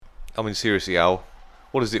I mean, seriously, Al,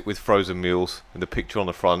 what is it with frozen meals and the picture on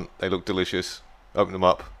the front? They look delicious. Open them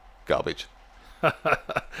up, garbage.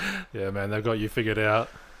 Yeah, man, they've got you figured out.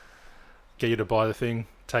 Get you to buy the thing,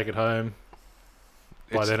 take it home.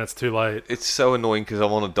 By then it's too late. It's so annoying because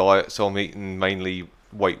I'm on a diet, so I'm eating mainly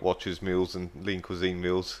Weight Watchers meals and lean cuisine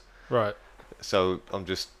meals. Right. So I'm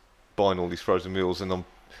just buying all these frozen meals, and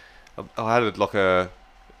I had like a,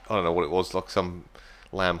 I don't know what it was, like some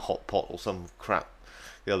lamb hot pot or some crap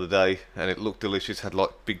the other day, and it looked delicious. Had like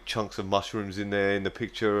big chunks of mushrooms in there in the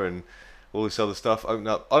picture and all this other stuff. Open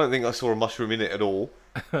up, I don't think I saw a mushroom in it at all.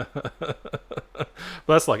 But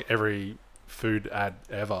that's like every food ad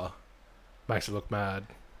ever. Makes it look mad.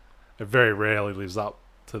 It very rarely lives up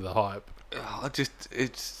to the hype.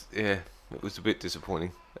 It was a bit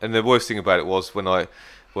disappointing. And the worst thing about it was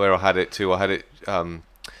where I had it too. I had it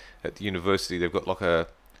at the university. They've got like a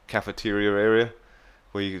cafeteria area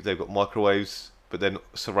where they've got microwaves, but then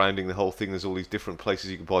surrounding the whole thing, there's all these different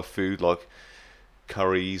places you can buy food, like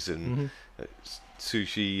curries and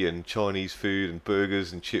sushi and Chinese food and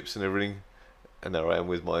burgers and chips and everything. And there I am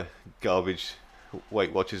with my garbage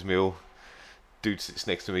Weight Watchers meal. Dude sits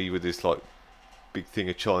next to me with this like big thing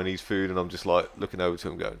of Chinese food, and I'm just like looking over to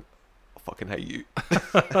him going, I fucking hate you.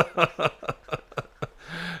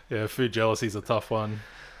 Yeah, food jealousy is a tough one.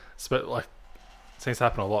 Like, it seems to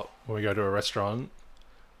happen a lot when we go to a restaurant.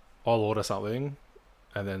 I'll order something,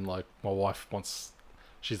 and then like my wife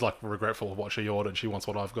she's like regretful of what she ordered. She wants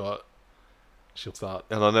what I've got. She'll start.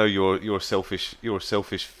 And I know you're a selfish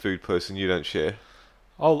food person. You don't share.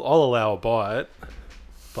 I'll allow a bite,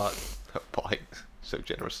 but A bite, so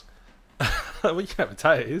generous. well, you can have a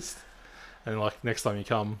taste, and like next time you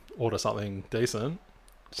come, order something decent.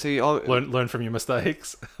 See, Learn from your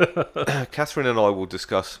mistakes. Catherine and I will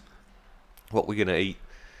discuss what we're going to eat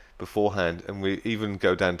beforehand, and we even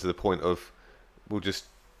go down to the point of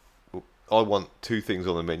I want two things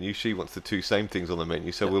on the menu, she wants the two same things on the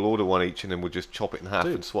menu, so we'll order one each and then we'll just chop it in half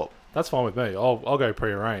and swap. That's fine with me. I'll go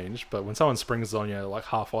pre-arranged, but when someone springs on you like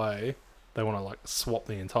halfway, they want to like swap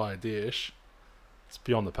the entire dish. It's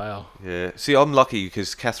beyond the pale. Yeah. See, I'm lucky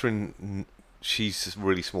because Catherine, she's a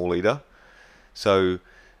really small eater, so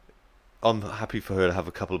I'm happy for her to have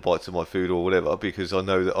a couple of bites of my food or whatever, because I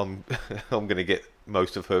know that I'm I'm going to get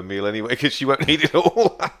most of her meal anyway, because she won't eat it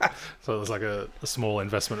all. So there's like a small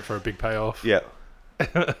investment for a big payoff. Yeah.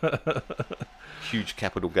 Huge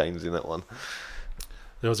capital gains in that one.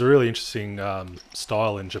 There was a really interesting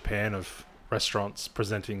style in Japan of restaurants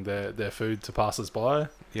presenting their food to passers-by.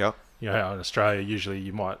 Yeah. You know how in Australia usually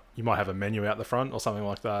you might have a menu out the front or something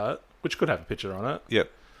like that, which could have a picture on it.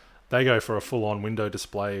 Yep. They go for a full-on window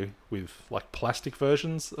display with like plastic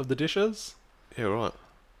versions of the dishes. Yeah, right.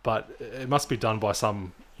 But it must be done by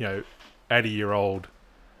some 80-year-old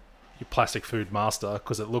plastic food master,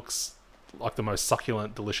 because it looks like the most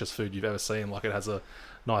succulent, delicious food you've ever seen. Like, it has a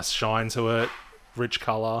nice shine to it, rich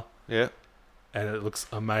colour. Yeah. And it looks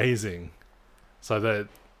amazing. So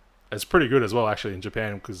it's pretty good as well, actually, in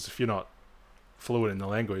Japan, because if you're not fluent in the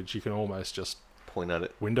language, you can almost just point at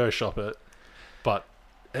it, window shop it. But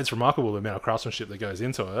it's remarkable the amount of craftsmanship that goes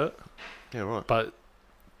into it. Yeah, right. But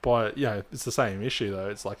it's the same issue though.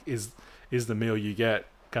 It's like, is the meal you get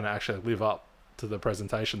going to actually live up to the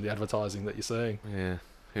presentation, the advertising that you're seeing? Yeah,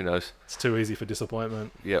 who knows? It's too easy for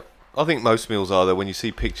disappointment. Yep. I think most meals are, though, when you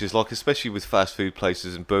see pictures, like especially with fast food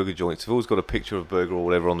places and burger joints, they've always got a picture of a burger or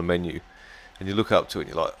whatever on the menu, and you look up to it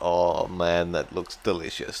and you're like, oh man, that looks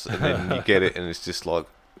delicious, and then you get it and it's just like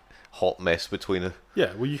hot mess between a...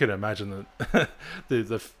 Yeah, well, you can imagine that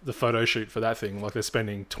the photo shoot for that thing, like they're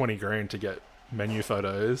spending 20 grand to get menu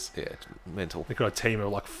photos. Yeah, it's mental. They've got a team of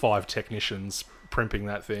like 5 technicians primping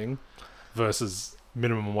that thing versus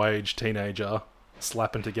minimum wage teenager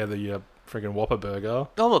slapping together your friggin' Whopper burger.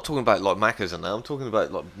 No, I'm not talking about like Macca's and that. I'm talking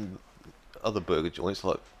about like other burger joints,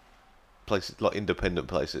 like places, like independent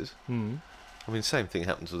places. Hmm. I mean, same thing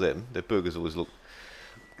happens with them. Their burgers always look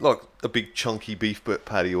like a big chunky beef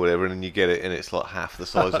patty or whatever, and then you get it and it's like half the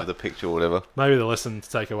size of the picture or whatever. Maybe the lesson to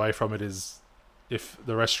take away from it is, if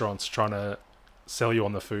the restaurant's trying to sell you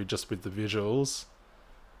on the food just with the visuals,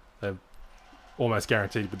 they're almost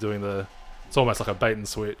guaranteed for doing it's almost like a bait and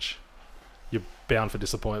switch. You're bound for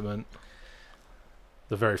disappointment.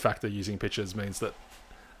 The very fact they're using pictures means that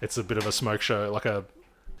it's a bit of a smoke show, I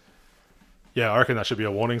reckon that should be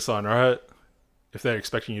a warning sign, right? If they're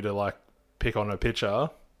expecting you to like pick on a picture,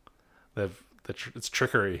 it's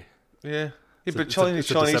trickery. Yeah, It's but a Chinese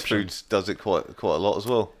deception. foods does it quite a lot as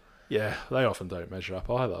well. Yeah, they often don't measure up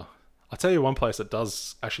either. I'll tell you one place that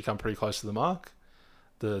does actually come pretty close to the mark.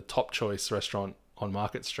 The Top Choice restaurant on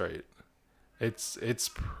Market Street. It's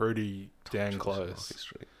pretty dang close. Market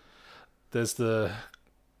Street. There's the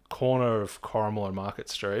corner of Corrimal and Market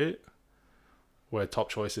Street where Top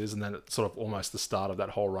Choice is, and then it's sort of almost the start of that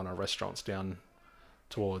whole run of restaurants down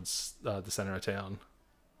towards the centre of town.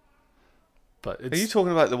 But Are you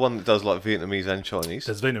talking about the one that does like Vietnamese and Chinese?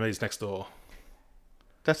 There's Vietnamese next door,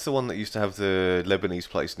 That's the one that used to have the Lebanese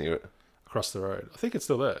place near it. across the road. I think it's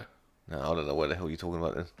still there. No, I don't know where the hell you're talking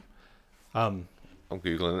about then. Um, I'm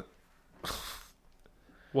Googling it.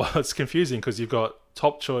 well, it's confusing because you've got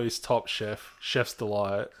Top Choice, Top Chef, Chef's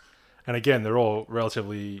Delight, and again, they're all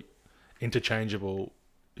relatively interchangeable,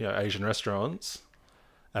 Asian restaurants,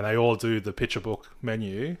 and they all do the picture book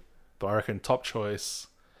menu. But I reckon Top Choice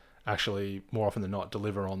actually more often than not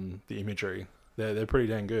deliver on the imagery. They're pretty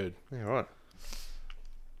dang good. Yeah, right.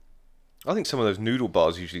 I think some of those noodle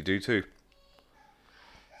bars usually do too.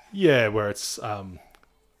 Yeah, where it's a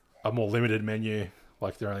more limited menu,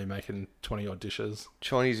 like they're only making 20 odd dishes.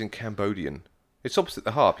 Chinese and Cambodian. It's opposite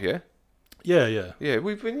the Harp, yeah? Yeah. Yeah,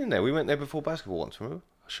 we've been in there. We went there before basketball once, remember?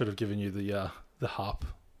 I should have given you the Harp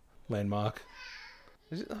landmark.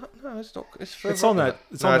 Is it the Harp? No, it's not. It's further It's on up that. there.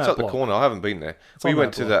 It's No, on it's that up the block. corner. I haven't been there. It's We on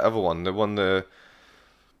went that to block. that other one, the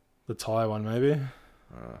The Thai one, maybe.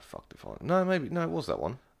 fucked if I. No, maybe no, it was that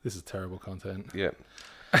one. This is terrible content. Yeah.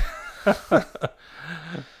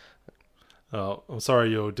 Oh, I'm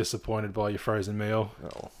sorry you're disappointed by your frozen meal.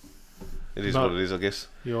 Oh, it is No. what it is, I guess.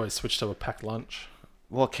 You always switch to a packed lunch.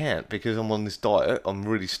 Well, I can't because I'm on this diet. I'm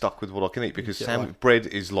really stuck with what I can eat because Yeah, bread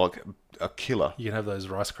is like a killer. You can have those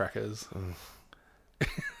rice crackers.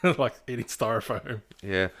 Like eating styrofoam.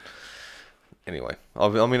 Yeah. Anyway,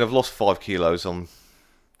 I've lost 5 kilos.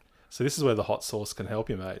 So this is where the hot sauce can help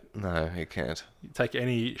you, mate. No, it can't. You take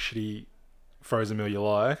any shitty frozen meal you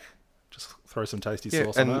like, just throw some tasty Yeah,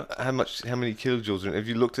 sauce on and it. how many kilojoules are in it? Have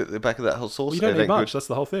you looked at the back of that hot sauce? Well, you don't It need ain't much. good. That's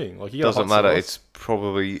the whole thing. Like you get Doesn't a hot matter. sauce, It's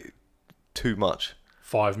probably too much.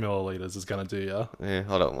 5 milliliters is going to do you. Yeah,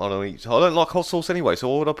 I don't like hot sauce anyway. So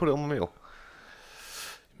why would I put it on my meal?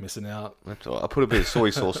 Missing out. That's all right. I put a bit of soy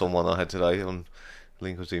sauce on one I had today on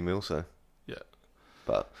Lincoln's meal. So Yeah.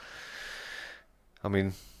 but I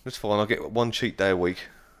mean, it's fine. I get one cheat day a week.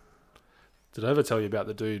 Did I ever tell you about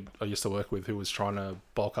the dude I used to work with who was trying to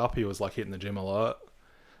bulk up? He was like hitting the gym a lot.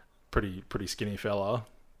 Pretty skinny fella.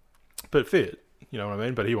 But fit, you know what I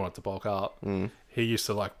mean? But he wanted to bulk up. He used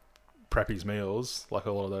to like prep his meals like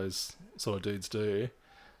a lot of those sort of dudes do.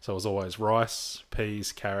 So it was always rice,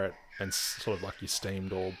 peas, carrot, and sort of like your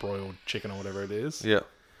steamed or broiled chicken or whatever it is. Yeah.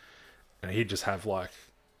 And he'd just have like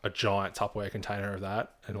a giant Tupperware container of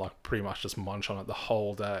that and like pretty much just munch on it the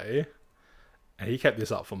whole day. And he kept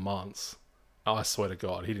this up for months. I swear to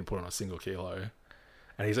God, he didn't put on a single kilo.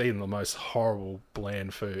 And he's eating the most horrible,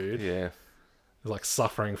 bland food. Yeah. He's like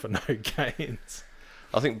suffering for no gains.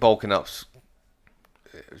 I think bulking up's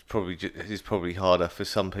is probably harder for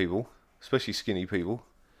some people, especially skinny people.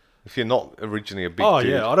 If you're not originally a big dude,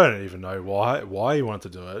 Yeah, I don't even know why he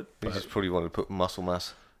wanted to do it. you But, just probably want to put muscle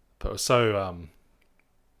mass. but it was so,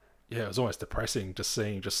 it was almost depressing just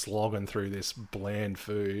slogging through this bland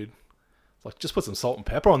food. Like, just put some salt and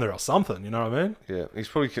pepper on there or something, you know what I mean? Yeah, he's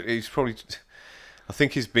probably. I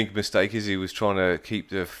think his big mistake is he was trying to keep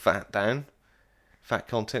the fat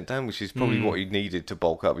content down, which is probably what he needed to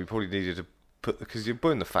bulk up. He probably needed to because you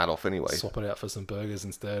burn the fat off anyway. Swap it out for some burgers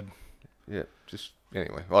instead. Yeah, just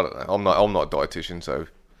anyway. I don't know. I'm not a dietitian, so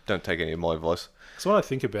don't take any of my advice. So when I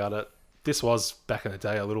think about it, this was back in the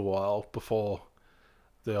day a little while before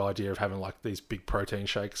the idea of having like these big protein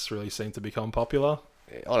shakes really seemed to become popular.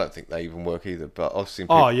 Yeah, I don't think they even work either, but I've seen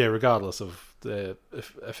people. Oh yeah, regardless of their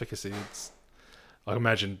efficacy, I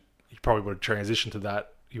imagine he probably would have transitioned to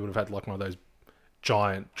that. He would have had like one of those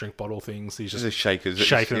giant drink bottle things. He's just There's shakers.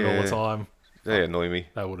 shaking it all the time. They annoy me.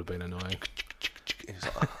 That would have been annoying. It's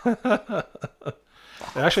like,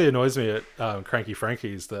 It actually annoys me at Cranky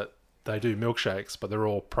Frankie's that they do milkshakes, but they're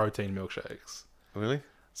all protein milkshakes. really?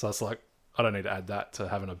 So it's like, I don't need to add that to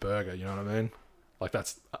having a burger, you know what I mean? Like,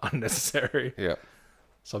 that's unnecessary. Yeah.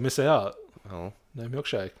 So I miss out. Oh. No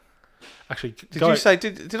milkshake. Actually, Did you say,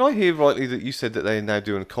 did I hear rightly that you said that they're now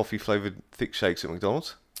doing coffee flavoured thick shakes at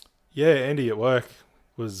McDonald's? Yeah, Andy at work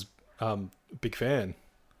was a big fan.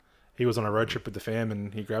 He was on a road trip with the fam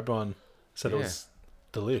and he grabbed one. Said it was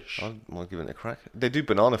delish. I might give it a crack. They do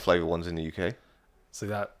banana flavour ones in the UK. See,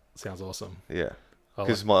 that sounds awesome. Yeah. I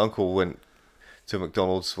Because my uncle went to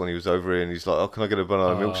McDonald's when he was over here and he's like, oh, can I get a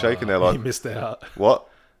banana milkshake? And they're like, he missed out. what?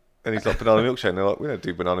 And he's like, banana milkshake. And they're like, we don't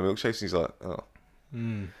do banana milkshakes. And he's like, oh,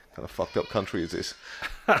 kind of fucked up country is this?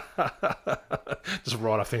 Just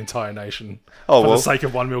write off the entire nation Oh, for well, the sake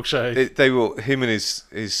of one milkshake. him and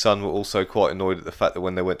his son were also quite annoyed at the fact that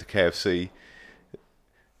when they went to KFC,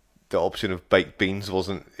 the option of baked beans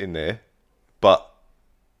wasn't in there. but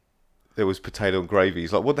there was potato and gravy.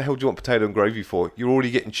 He's like, what the hell do you want potato and gravy for? You're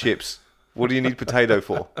already getting chips. What do you need potato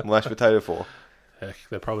for? Mashed potato for? Heck,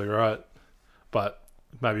 they're probably right. But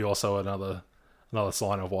maybe also another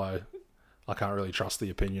sign of why I can't really trust the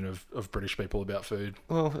opinion of British people about food.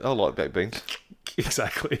 Well, I like baked beans.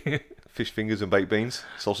 Exactly. Fish fingers and baked beans.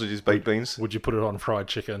 Sausages, baked beans. Would you put it on fried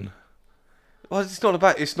chicken? Well, it's not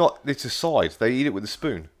about... It's a side. They eat it with a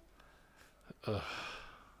spoon.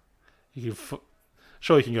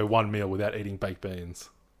 Sure, you can go one meal without eating baked beans.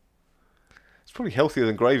 It's probably healthier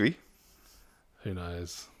than gravy. Who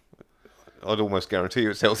knows? I'd almost guarantee you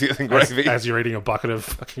it's healthier than gravy. As you're eating a bucket of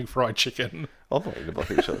fucking fried chicken. I'm not eating a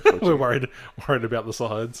bucket of fried chicken. We're worried about the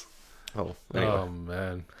sides. Oh, anyway. Oh,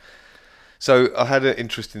 man. So I had an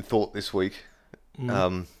interesting thought this week.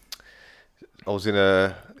 I was in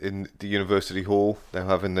the university hall. They were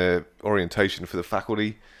having the orientation for the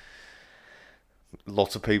faculty.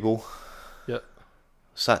 Lots of people. Yep.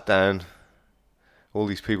 Sat down. All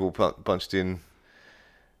these people bunched in,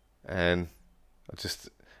 and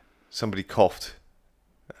somebody coughed,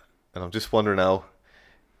 and I'm just wondering now,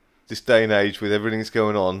 this day and age with everything that's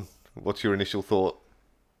going on, what's your initial thought?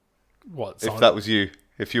 What? If that was you,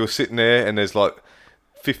 if you were sitting there and there's like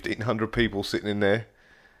 1,500 people sitting in there,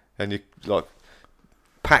 and you're like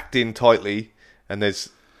packed in tightly, and there's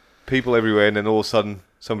people everywhere, and then all of a sudden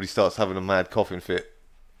somebody starts having a mad coughing fit.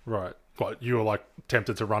 Right. What, you were like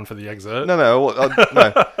tempted to run for the exit? No.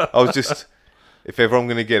 I was just, if ever I'm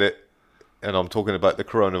going to get it, and I'm talking about the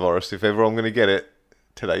coronavirus, if ever I'm going to get it,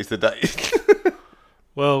 today's the day.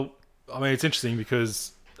 Well, I mean, it's interesting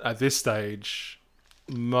because at this stage,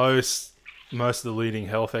 most of the leading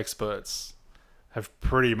health experts have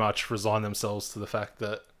pretty much resigned themselves to the fact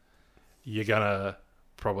that you're going to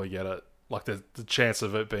probably get it. Like the chance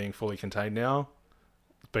of it being fully contained now,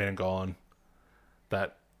 it's been and gone.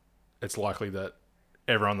 That it's likely that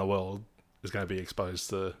everyone in the world is going to be exposed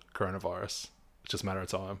to coronavirus. It's just a matter of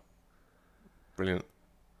time. Brilliant.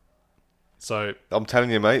 So I'm telling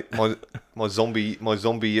you, mate, my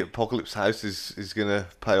zombie apocalypse house is gonna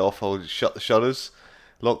pay off. I'll shut the shutters,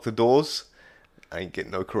 lock the doors. I ain't getting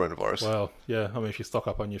no coronavirus. well, yeah. I mean, if you stock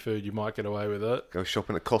up on your food, you might get away with it. Go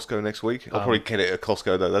shopping at Costco next week. I'll probably get it at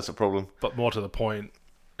Costco though. That's a problem. But more to the point,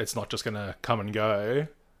 it's not just going to come and go.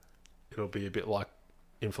 It'll be a bit like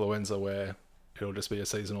influenza, where it'll just be a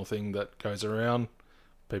seasonal thing that goes around.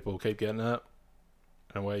 People will keep getting it,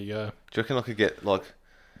 and away you go. Do you reckon I could get like,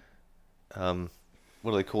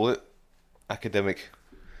 what do they call it? Academic.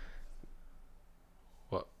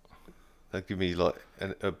 What? They'd give me like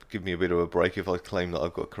give me a bit of a break if I claim that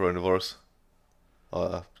I've got coronavirus.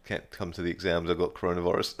 I can't come to the exams. I've got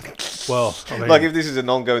coronavirus. Well, I mean, like if this is an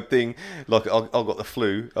ongoing thing, like I've got the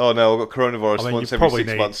flu. Oh no, I've got coronavirus I mean, once you every probably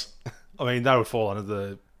 6 need- months. I mean, that would fall under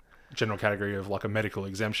the general category of like a medical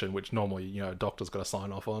exemption, which normally, a doctor's got to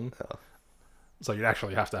sign off on. Oh. So you'd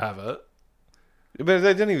actually have to have it. But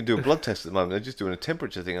they don't even do a blood test at the moment. They're just doing a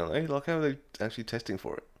temperature thing, aren't they? Like how are they actually testing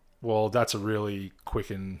for it? Well, that's a really quick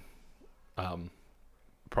and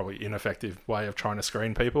probably ineffective way of trying to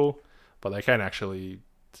screen people, but they can actually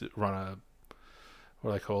run a,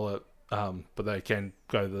 what do they call it? But they can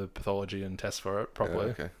go to the pathology and test for it properly.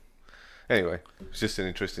 Yeah, okay. Anyway, it's just an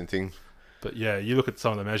interesting thing. But yeah, you look at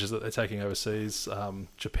some of the measures that they're taking overseas.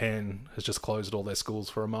 Japan has just closed all their schools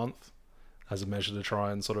for a month as a measure to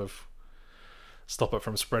try and sort of stop it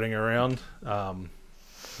from spreading around.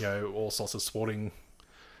 All sorts of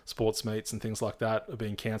sports meets and things like that are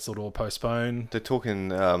being cancelled or postponed. They're talking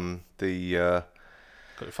Got your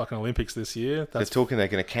fucking Olympics this year. they're talking they're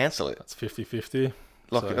going to cancel it. That's 50-50.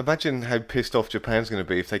 Like, So- imagine how pissed off Japan's going to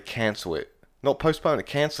be if they cancel it. Not postpone it,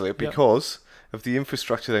 cancel it, Yep. because of the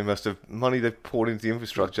infrastructure they must have, money they've poured into the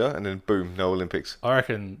infrastructure, and then boom, no Olympics. I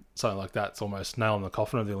reckon something like that's almost nail in the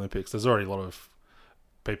coffin of the Olympics. There's already a lot of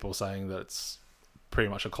people saying that it's pretty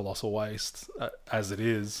much a colossal waste as it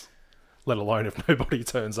is, let alone if nobody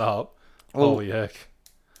turns up. Well, Holy heck.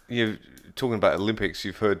 You're talking about Olympics,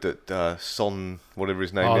 you've heard that Son, whatever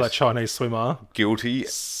his name Oh, is, that Chinese swimmer guilty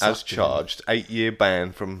as sucked charged. 8-year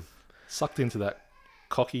ban from... sucked into that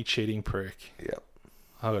cocky cheating prick. Yeah.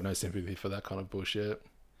 I've got no sympathy for that kind of bullshit.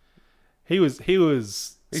 He was He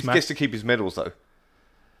gets to keep his medals, though.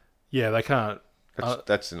 Yeah, they can't.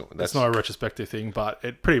 That's It's not a retrospective thing, but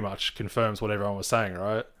it pretty much confirms what everyone was saying,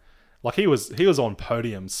 right? Like he was on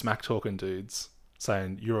podium smack talking dudes,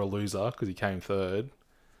 saying you're a loser because he came third.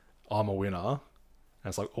 I'm a winner, and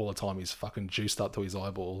it's like all the time he's fucking juiced up to his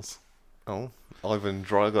eyeballs. Oh, Ivan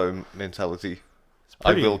Drago mentality.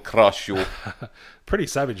 pretty- I will crush you. Pretty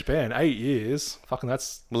savage ban. 8 years. Fucking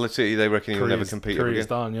that's Well, let's see. They reckon he'll never career's- compete ever career's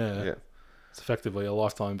again. done. Yeah. Yeah. It's effectively a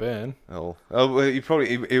lifetime ban. Well, he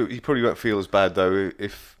probably won't feel as bad though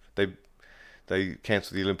if they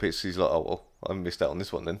cancel the Olympics. He's like, oh well, I missed out on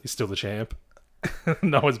this one then. He's still the champ.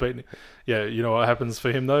 No one's beaten him. Yeah, you know what happens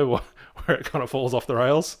for him though, where it kind of falls off the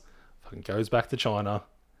rails? Fucking goes back to China,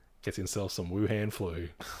 gets himself some Wuhan flu.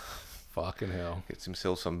 Fucking hell. Gets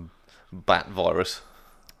himself some bat virus.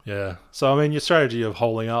 Yeah. So I mean, your strategy of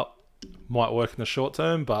holding up might work in the short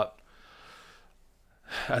term, but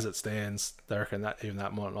as it stands, they reckon that even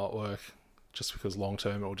that might not work, just because long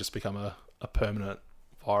term it will just become a permanent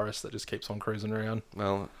virus that just keeps on cruising around.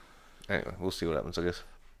 Well, anyway, we'll see what happens, I guess.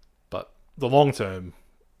 But the long term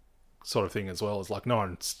sort of thing as well is like no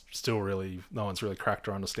one's really cracked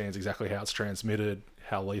or understands exactly how it's transmitted,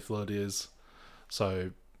 how lethal it is.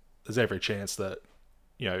 So there's every chance that,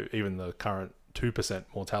 you know, even the current 2%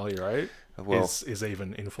 mortality rate is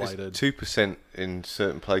even inflated. 2% in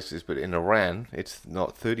certain places, but in Iran it's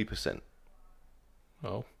not 30%.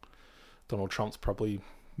 Well, Donald Trump's probably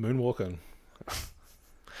moonwalking.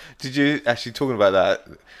 Did you actually, talking about that,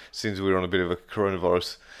 since we were on a bit of a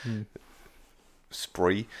coronavirus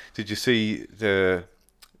spree, did you see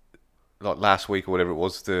like last week or whatever it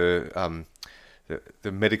was, the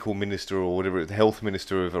medical minister or whatever, the health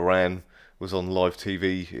minister of Iran was on live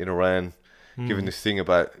TV in Iran giving this thing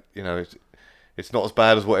about, you know, it's not as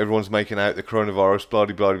bad as what everyone's making out, the coronavirus, blah,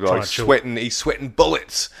 blah, blah, blah. He's sweating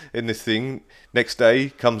bullets in this thing. Next day,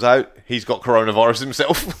 comes out, he's got coronavirus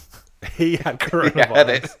himself. He had coronavirus. He had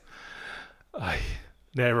it.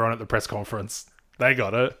 Now everyone at the press conference, they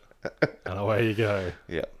got it. And away you go.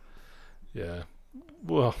 Yeah. Yeah.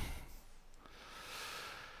 Well,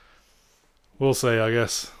 we'll see, I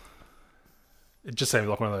guess. It just seems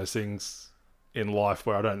like one of those things in life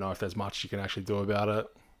where I don't know if there's much you can actually do about it.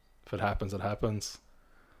 If it happens, it happens.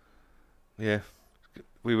 Yeah.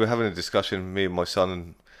 We were having a discussion, me and my son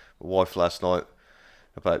and my wife last night,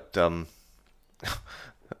 about, I don't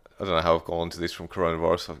know how I've gone on to this from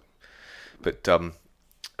coronavirus, but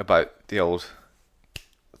about the old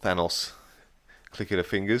Thanos click of the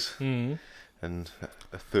fingers and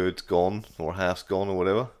a third's gone or half's gone or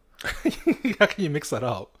whatever. How can you mix that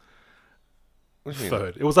up? What do you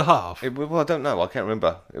Third. It was a half. Well, I don't know. I can't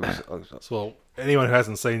remember. It was. Well, anyone who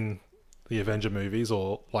hasn't seen the Avenger movies,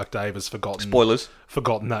 or like Dave has forgotten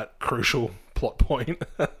that crucial plot point.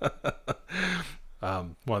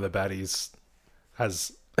 One of the baddies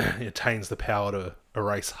attains the power to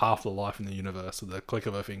erase half the life in the universe with the click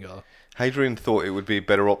of a finger. Hadrian thought it would be a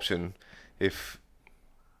better option if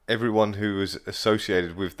everyone who was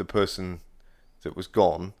associated with the person that was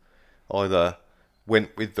gone either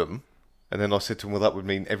went with them. And then I said to him, well, that would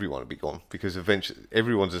mean everyone would be gone, because eventually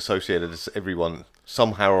everyone's associated as everyone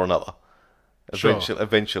somehow or another.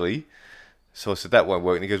 Eventually. So I said, that won't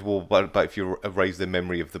work. And he goes, well, what about if you erase the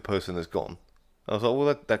memory of the person that's gone? I was like,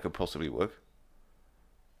 well, that could possibly work.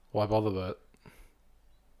 Why bother that?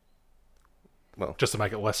 Well, just to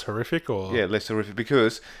make it less horrific, or yeah, less horrific.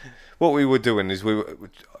 Because what we were doing is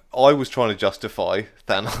I was trying to justify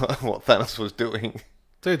Thanos, what Thanos was doing.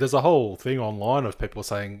 Dude, there's a whole thing online of people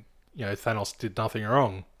saying, you know, Thanos did nothing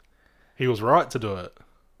wrong. He was right to do it.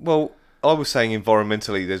 Well, I was saying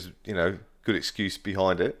environmentally, there's, you know, good excuse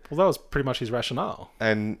behind it. Well, that was pretty much his rationale.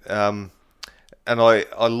 And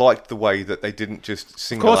I liked the way that they didn't just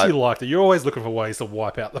single out... Of course you liked it. You're always looking for ways to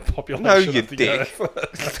wipe out the population. No, you dick.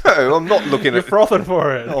 No, I'm not looking at... You're frothing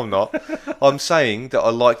for it. No, I'm not. I'm saying that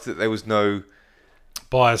I liked that there was no...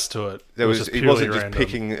 bias to it. He wasn't just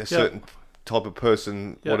picking a certain... Yep. type of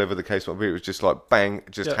person, whatever the case might be. It was just like bang,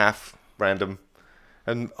 just half random,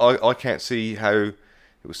 and I can't see how it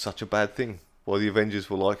was such a bad thing. Why the Avengers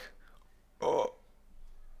were like, oh.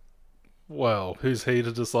 Well, who's he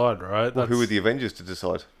to decide, right? Well, who are the Avengers to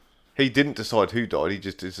decide? He didn't decide who died. He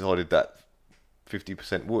just decided that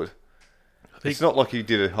 50% would. It's not like he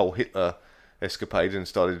did a whole Hitler escapade and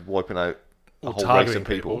started wiping out a whole race of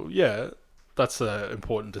people. Yeah, that's an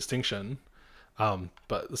important distinction.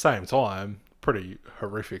 But at the same time, pretty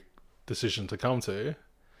horrific decision to come to.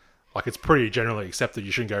 Like, it's pretty generally accepted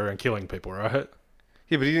you shouldn't go around killing people, right?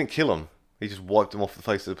 Yeah, but he didn't kill them. He just wiped them off the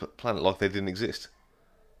face of the planet like they didn't exist.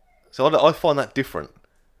 So I find that different.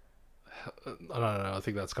 I don't know. I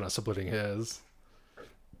think that's kind of splitting hairs.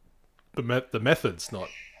 The method's not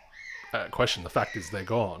a question. The fact is they're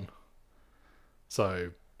gone. So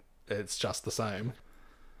it's just the same.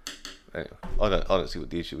 Anyway, I don't see what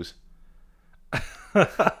the issue is.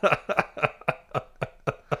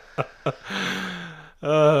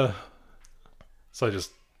 So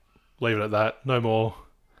just leave it at that. No more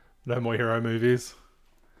hero movies.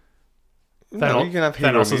 No, you can have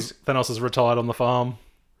hero movies. Thanos is retired on the farm.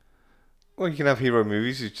 Well, you can have hero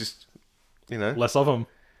movies. It's just You know, Less of them.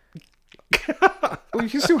 well, you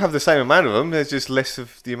can still have the same amount of them. There's just less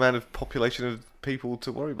of the amount of population of people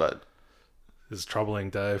to worry about. This is troubling,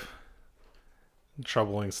 Dave.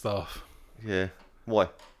 Troubling stuff. Yeah. Why?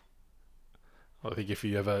 I think if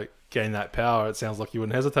you ever gain that power, it sounds like you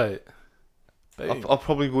wouldn't hesitate. I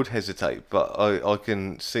probably would hesitate, but I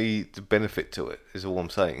can see the benefit to it, is all I'm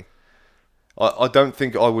saying. I don't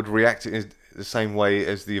think I would react in the same way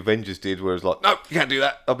as the Avengers did, where it's like, no, you can't do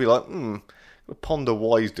that. I'll be like, ponder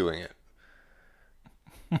why he's doing it.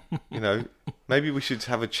 You know, maybe we should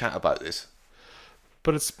have a chat about this.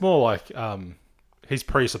 But it's more like he's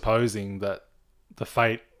presupposing that the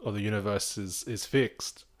fate of the universe is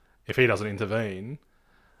fixed. If he doesn't intervene,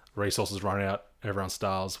 resources run out, everyone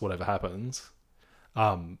starves, whatever happens.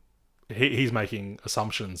 He's making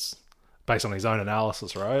assumptions based on his own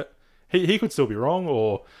analysis, right? He could still be wrong,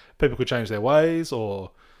 or people could change their ways,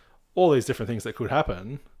 or all these different things that could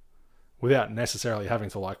happen without necessarily having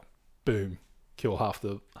to, like, boom, kill half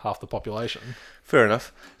the population. Fair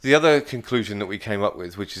enough. The other conclusion that we came up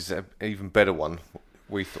with, which is an even better one,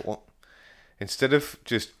 we thought, instead of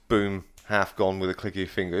just boom, half gone with a click of your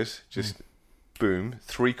fingers, just boom,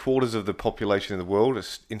 3/4 of the population of the world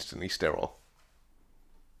is instantly sterile.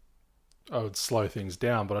 I would slow things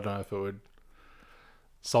down, but I don't know if it would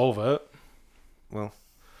solve it. Well,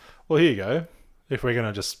 here you go. If we're going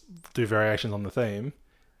to just do variations on the theme,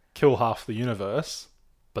 kill half the universe,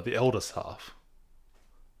 but the eldest half.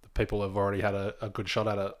 The people have already had a good shot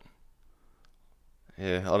at it.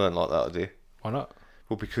 yeah, I don't like that idea. Why not?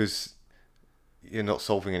 Well, because you're not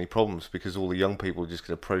solving any problems, because all the young people are just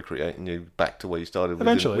going to procreate and you're back to where you started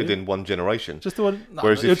within one generation. Just do it. No,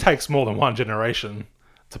 it takes more than one generation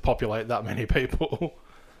to populate that many people.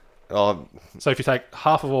 So if you take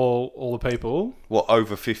half of all the people... What,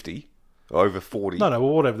 over 50? Or over 40? No,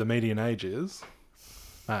 well, whatever the median age is.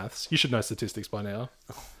 Maths. You should know statistics by now.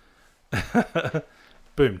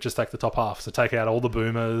 Boom, just take the top half. So take out all the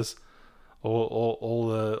boomers,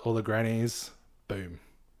 all the grannies. Boom.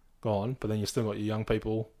 Gone. But then you've still got your young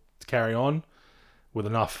people to carry on with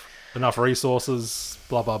enough resources,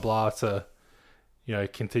 blah, blah, blah, to,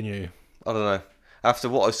 continue. I don't know. After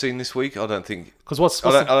what I've seen this week, I don't think... Because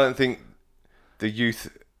I don't think the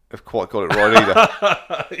youth have quite got it right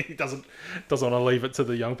either. He doesn't want to leave it to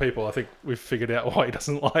the young people. I think we've figured out why he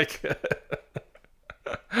doesn't like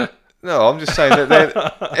it. No, I'm just saying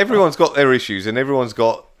that everyone's got their issues and everyone's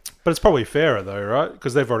got... But it's probably fairer though, right?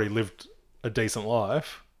 Because they've already lived a decent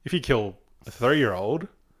life. If you kill a 3-year-old...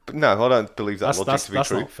 But no, I don't believe that logic to be that's true.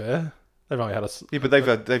 That's not fair. They've only had Yeah, but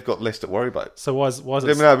they've got less to worry about. So why is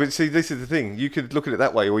it... No, but see, this is the thing. You could look at it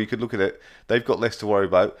that way, or you could look at it, they've got less to worry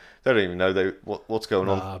about. They don't even know what's going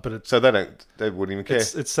on. But so they wouldn't even care.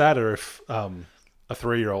 It's sadder if a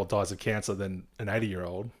 3-year-old dies of cancer than an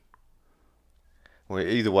 80-year-old. Well,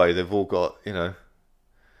 either way, they've all got,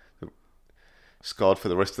 scarred for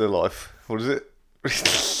the rest of their life. What is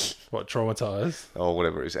it? What, traumatized? Oh,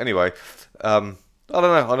 whatever it is. Anyway, I don't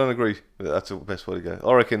know. I don't agree. That's the best way to go.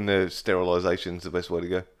 I reckon the sterilisation's the best way to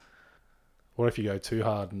go. What if you go too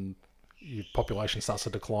hard and your population starts to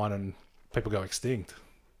decline and people go extinct?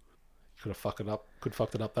 You could have fucked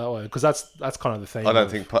it up that way. Because that's kind of the thing. I don't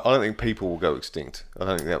think people will go extinct. I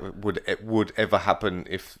don't think that would ever happen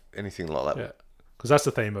if anything like that. Yeah, because that's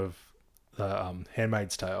the theme of the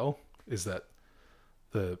Handmaid's Tale, is that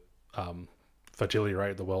the fertility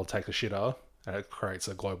rate of the world takes a shitter and it creates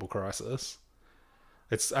a global crisis.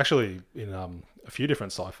 It's actually in a few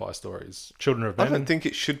different sci-fi stories. Children of Men. I don't think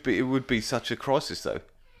it should be. It would be such a crisis, though.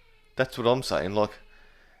 That's what I'm saying. Like,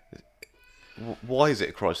 why is it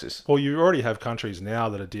a crisis? Well, you already have countries now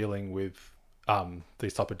that are dealing with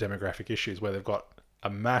these type of demographic issues where they've got a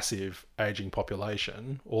massive aging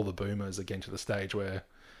population. All the boomers are getting to the stage where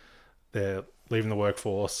they're leaving the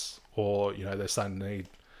workforce, or they're starting to need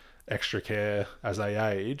extra care as they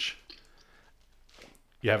age.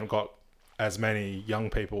 You haven't got as many young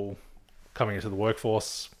people coming into the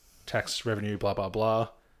workforce, tax revenue, blah, blah, blah.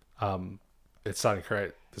 It's starting to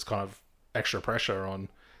create this kind of extra pressure on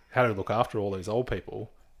how to look after all these old people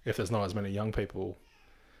if there's not as many young people,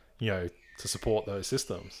 to support those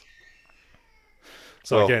systems.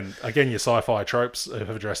 So again, your sci-fi tropes have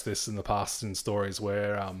addressed this in the past in stories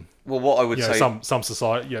where, what I would say, some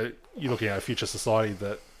society, you're looking at a future society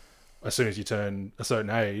that as soon as you turn a certain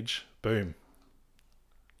age, boom,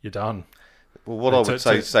 you're done. Well, what I would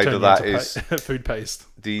say to that is food paste.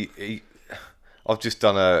 I've just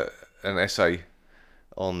done an essay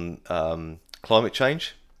on climate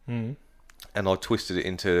change, and I twisted it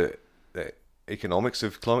into the economics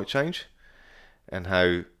of climate change and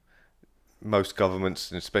how most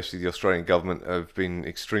governments, and especially the Australian government, have been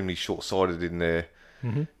extremely short-sighted in their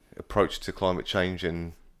approach to climate change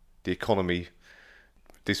and the economy.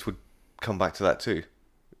 This would come back to that too.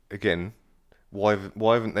 Again, why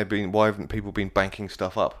haven't people been banking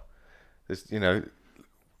stuff up? There's,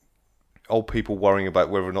 old people worrying about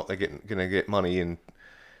whether or not they're going to get money, and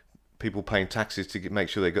people paying taxes to make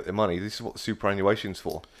sure they got their money. This is what the superannuation's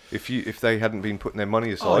for. If they hadn't been putting their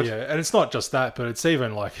money aside. Oh yeah, and it's not just that, but it's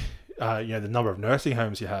even like the number of nursing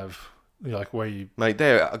homes you have, like where you. Mate,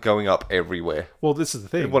 they're going up everywhere. Well, this is the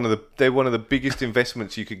thing. They're one of the biggest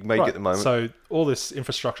investments you could make at the moment. So all this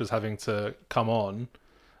infrastructure is having to come on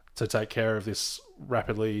to take care of this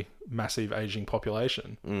rapidly massive aging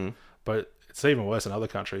population. But it's even worse in other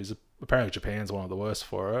countries. Apparently Japan's one of the worst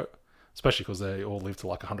for it, especially because they all live to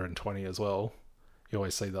like 120 as well. You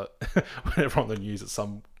always see that whenever on the news it's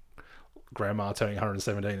some grandma turning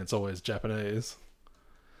 117, it's always Japanese.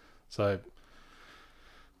 So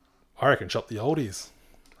I reckon shop the oldies.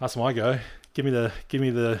 That's my go. Give me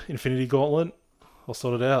the Infinity Gauntlet. I'll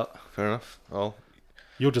sort it out. Fair enough. Oh,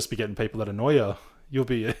 you'll just be getting people that annoy you. You'll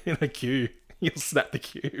be in a queue. You'll snap the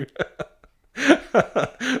queue.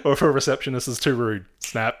 Or if a receptionist is too rude,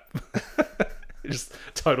 snap. Just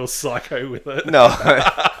total psycho with it. No.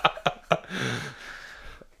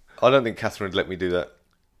 I don't think Catherine would let me do that.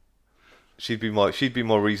 She'd be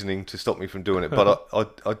my reasoning to stop me from doing it. But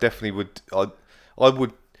I definitely would. I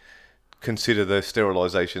would consider the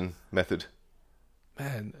sterilisation method.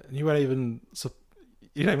 Man, you don't even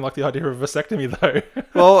like the idea of a vasectomy though.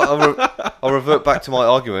 Well, I'll revert back to my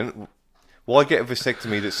argument. Why get a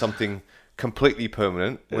vasectomy that's something completely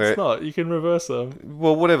permanent? It's not. You can reverse them.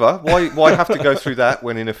 Well, whatever. Why have to go through that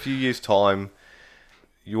when in a few years' time,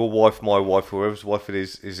 your wife, my wife, whoever's wife it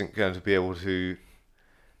is, isn't going to be able to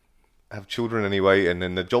have children anyway, and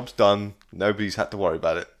then the job's done. Nobody's had to worry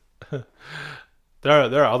about it. There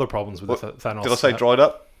are other problems with the Thanos. Did I say snap. dried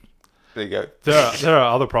up? There you go. There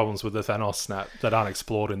are other problems with the Thanos snap that aren't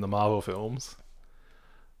explored in the Marvel films.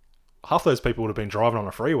 Half those people would have been driving on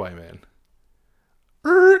a freeway, man.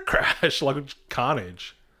 Crash like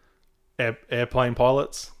carnage. Airplane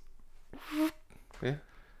pilots. Yeah.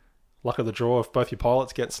 Luck of the draw if both your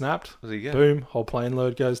pilots get snapped. There you go. Boom, whole plane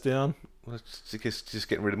load goes down. Well, it's just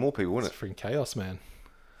getting rid of more people, isn't It's freaking chaos, man.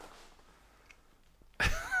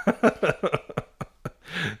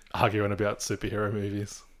 Arguing about superhero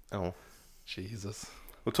movies. Oh. Jesus.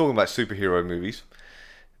 We're talking about superhero movies.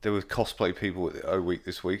 There were cosplay people at the O Week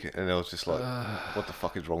this week, and I was just like, what the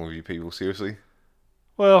fuck is wrong with you people? Seriously?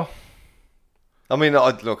 Well, I mean,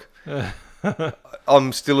 look,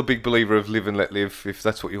 I'm still a big believer of live and let live, if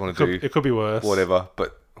that's what you want to do. It could be worse. Whatever,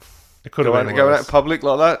 but it could have been going out worse. in public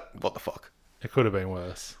like that? What the fuck? It could have been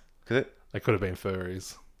worse. Could it? They could have been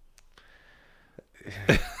furries.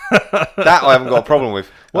 That I haven't got a problem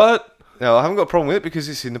with. What? No, I haven't got a problem with it because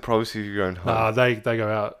it's in the privacy of your own home. Nah, they go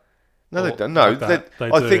out. No, they don't. No, Like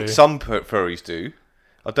they I do. think some furries do.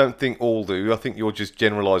 I don't think all do. I think you're just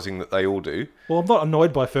generalising that they all do. Well, I'm not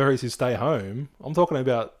annoyed by furries who stay home. I'm talking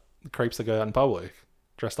about the creeps that go out in public,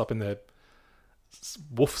 dressed up in their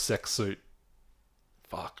wolf sex suit.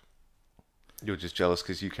 Fuck. You're just jealous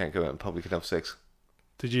because you can't go out in public and have sex.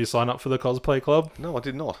 Did you sign up for the cosplay club? No, I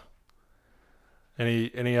did not.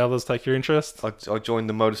 Any others take your interest? I joined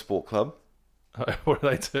the motorsport club. What do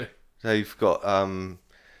they do? They've got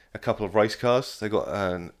a couple of race cars. They've got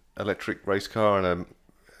an electric race car and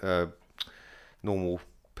a normal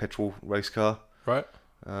petrol race car. Right.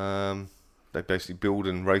 They basically build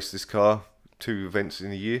and race this car 2 events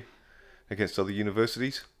in a year against other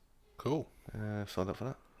universities. Cool. Signed up for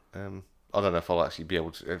that. I don't know if I'll actually be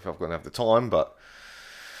able to, if I'm going to have the time, but...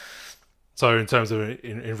 So in terms of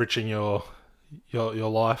enriching your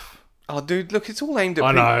life... Oh, dude, look, it's all aimed at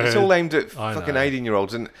I know. It's all aimed at I fucking know.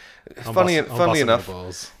 18-year-olds. And I'm funnily busting enough, your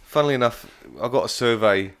balls. Funnily enough, I got a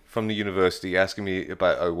survey from the university asking me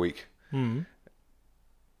about O Week, Mm.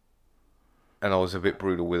 and I was a bit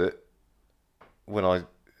brutal with it.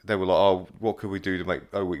 They were like, "Oh, what could we do to make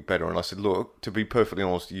O Week better?" And I said, "Look, to be perfectly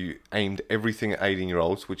honest, you aimed everything at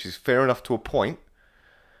 18-year-olds, which is fair enough to a point.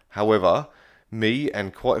 However, me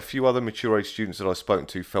and quite a few other mature age students that I've spoken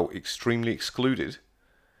to felt extremely excluded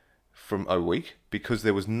from O Week because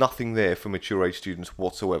there was nothing there for mature age students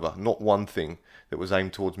whatsoever. Not one thing that was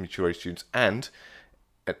aimed towards mature age students. And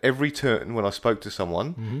at every turn when I spoke to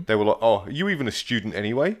someone, they were like, "Oh, are you even a student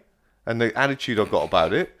anyway?" And the attitude I got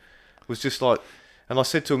about it was just like, and I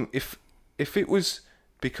said to them, if it was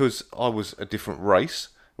because I was a different race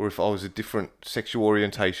or if I was a different sexual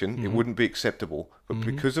orientation, it wouldn't be acceptable. But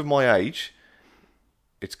because of my age,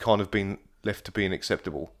 it's kind of been left to being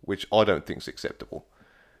acceptable, which I don't think is acceptable.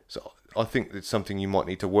 So I think it's something you might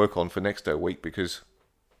need to work on for next week, because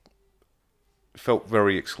I felt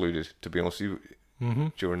very excluded, to be honest with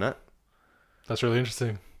you, during that. That's really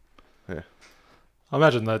interesting. Yeah. I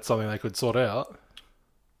imagine that's something they could sort out.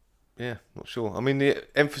 Yeah, not sure. I mean, the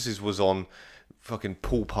emphasis was on fucking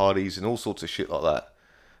pool parties and all sorts of shit like that.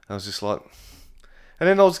 I was just like... And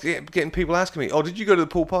then I was getting people asking me, oh, did you go to the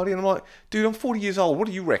pool party? And I'm like, dude, I'm 40 years old. What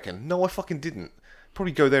do you reckon? No, I fucking didn't.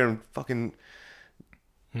 Probably go there and fucking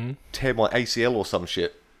tear my ACL or some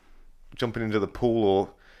shit. Jumping into the pool, or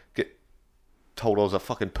get told I was a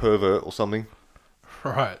fucking pervert or something.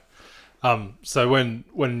 Right. So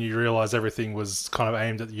when you realised everything was kind of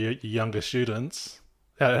aimed at your younger students,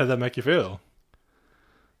 how did that make you feel?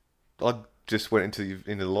 I just went into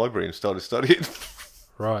the library and started studying.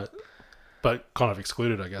 Right. But kind of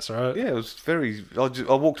excluded, I guess, right? Yeah, it was very...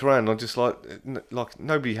 I walked around and I just like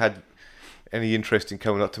nobody had any interest in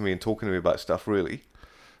coming up to me and talking to me about stuff, really.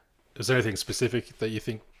 Is there anything specific that you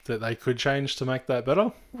think that they could change to make that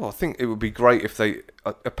better? Well, I think it would be great if they...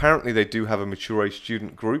 apparently they do have a mature age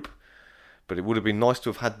student group, but it would have been nice to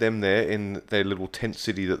have had them there in their little tent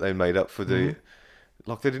city that they made up for the...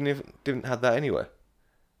 Like, they didn't have that anywhere.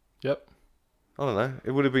 Yep. I don't know.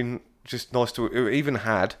 It would have been just nice to... It even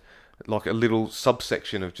had... like a little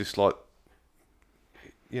subsection of just like,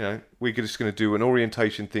 you know, we're just going to do an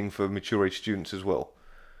orientation thing for mature age students as well.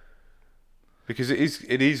 Because it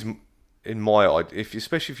is in my idea,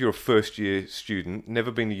 especially if you're a first year student, never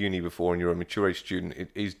been to uni before, and you're a mature age student, it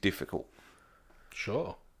is difficult.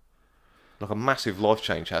 Sure. Like a massive life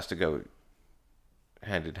change has to go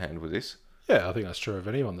hand in hand with this. Yeah, I think that's true of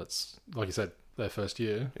anyone that's, like you said, their first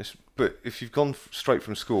year. Yes, but if you've gone straight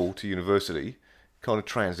from school to university, kind of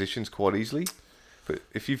transitions quite easily. But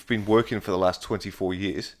if you've been working for the last 24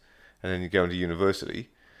 years and then you go into university,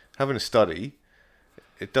 having a study,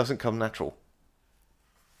 it doesn't come natural.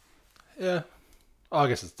 Yeah. I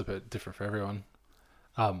guess it's a bit different for everyone.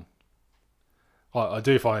 I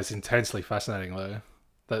do find it's intensely fascinating, though,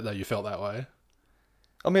 that you felt that way.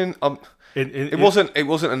 I mean, it wasn't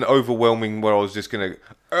an overwhelming where I was just gonna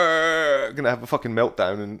have a fucking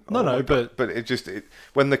meltdown and but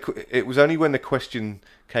it was only when the question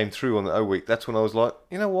came through on the O week, that's when I was like,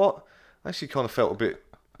 you know what, I actually kind of felt a bit.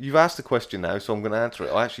 You've asked the question now, so I'm going to answer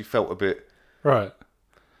it. I actually felt a bit right.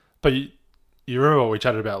 But you remember what we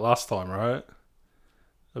chatted about last time, right?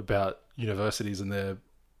 About universities and their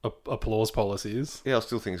applause policies. Yeah, I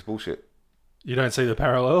still think it's bullshit. You don't see the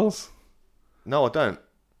parallels? No, I don't.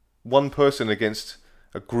 One person against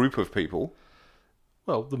a group of people.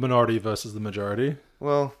 Well, the minority versus the majority.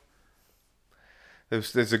 Well,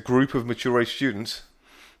 there's a group of mature age students.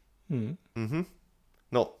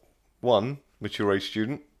 Not one mature age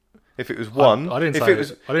student. If it was one, I didn't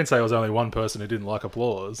say it was only one person who didn't like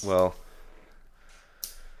applause. Well,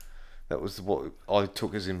 that was what I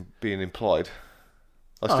took as being implied.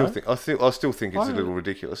 I still think it's a little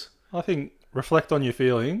ridiculous. I think reflect on your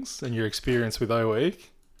feelings and your experience with O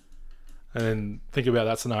Week, and then think about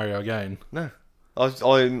that scenario again. No,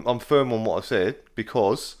 I'm firm on what I've said,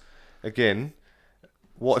 because, again,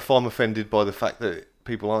 what if I'm offended by the fact that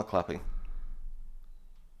people aren't clapping?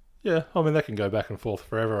 Yeah, I mean, that can go back and forth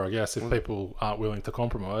forever, I guess, if people aren't willing to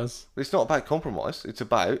compromise. It's not about compromise. It's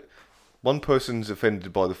about one person's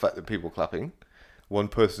offended by the fact that people are clapping, one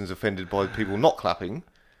person's offended by people not clapping.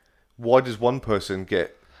 Why does one person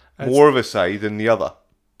get more of a say than the other?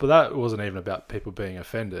 But that wasn't even about people being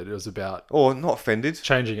offended. It was about... Or not offended.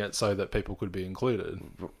 Changing it so that people could be included.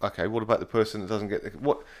 Okay, what about the person that doesn't get...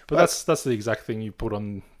 what? But that's the exact thing you put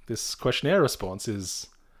on this questionnaire response is,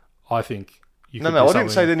 I think... No, I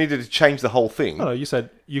didn't say they needed to change the whole thing. No, you said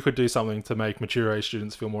you could do something to make mature age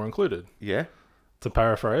students feel more included. Yeah. To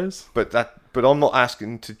paraphrase. But I'm not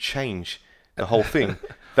asking to change the whole thing.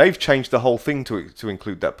 They've changed the whole thing to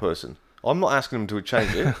include that person. I'm not asking them to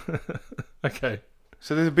change it. Okay.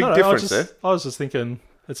 So there's a big difference there. I was just thinking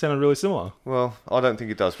it sounded really similar. Well, I don't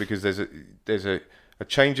think it does, because there's a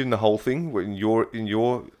change in the whole thing in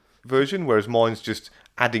your version, whereas mine's just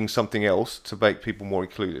adding something else to make people more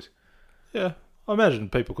included. Yeah, I imagine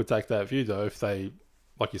people could take that view, though, if they,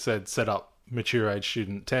 like you said, set up mature age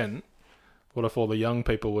student tent. What if all the young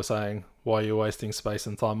people were saying, why are you wasting space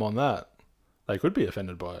and time on that? They could be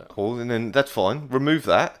offended by it. Cool, and then that's fine. Remove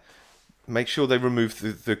that. Make sure they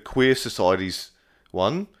remove the queer societies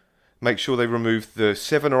one. Make sure they remove the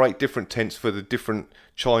 7 or 8 different tents for the different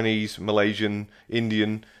Chinese, Malaysian,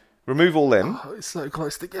 Indian. Remove all them. Oh, it's so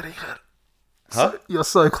close to getting it. Huh? You're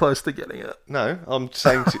so close to getting it. No, I'm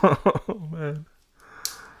saying to... Oh, man.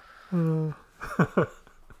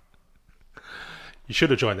 You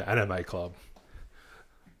should have joined the anime club.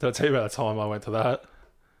 Did I tell you about the time I went to that?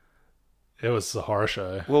 It was a horror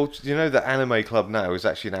show. Well, you know the anime club now is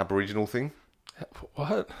actually an Aboriginal thing.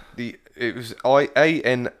 What? It was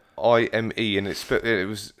ANIME, and it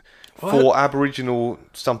was What? for Aboriginal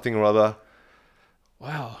something or other.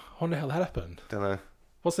 Wow. I wonder how that happened. Don't know.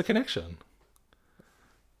 What's the connection?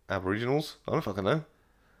 Aboriginals? I don't fucking know.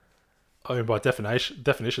 I mean, by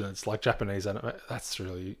definition, it's like Japanese anime. That's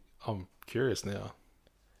really... I'm curious now.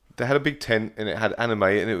 They had a big tent and it had anime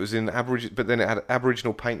and it was in Aboriginal, but then it had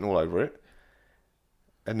Aboriginal painting all over it.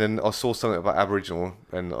 And then I saw something about Aboriginal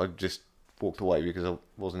and I just walked away because I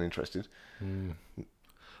wasn't interested.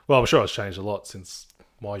 Well, I'm sure it's changed a lot since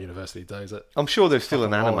my university days. I'm sure there's still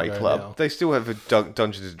an Fucking while anime ago club. now. They still have a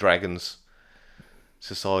Dungeons and Dragons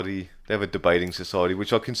society. They have a debating society,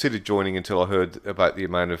 which I considered joining until I heard about the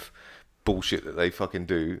amount of bullshit that they fucking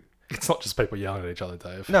do. It's not just people yelling at each other,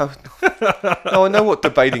 Dave. No, no, I know what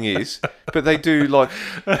debating is, but they do like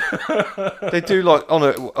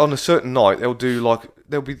on a certain night they'll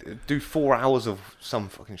do 4 hours of some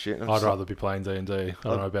fucking shit. And I'm I'd just rather be playing D&D. I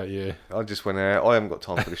don't know about you. I just went there. I haven't got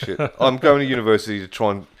time for this shit. I'm going to university to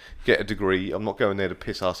try and get a degree. I'm not going there to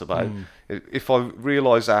piss ass about. If I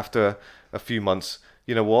realise after a few months,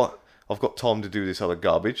 you know what, I've got time to do this other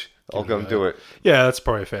garbage, I'll go and do it. Yeah, that's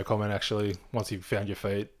probably a fair comment, actually. Once you've found your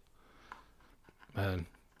feet. Man.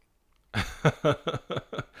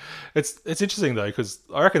 It's interesting, though, because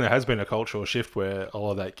I reckon there has been a cultural shift where a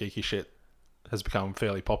lot of that geeky shit has become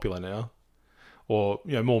fairly popular now. Or,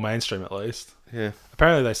 more mainstream, at least. Yeah.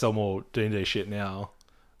 Apparently they sell more D&D shit now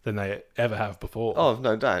than they ever have before. Oh,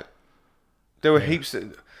 no doubt. There were heaps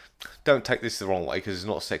that... Don't take this the wrong way, because it's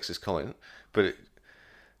not a sexist comment, but... A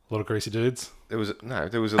lot of greasy dudes. There was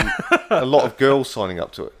a lot of girls signing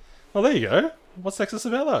up to it. Oh, there you go. What's sexist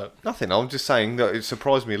about that? Nothing. I'm just saying that it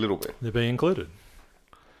surprised me a little bit. They're being included.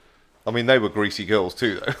 I mean, they were greasy girls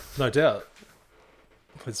too, though. No doubt.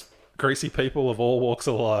 It's greasy people of all walks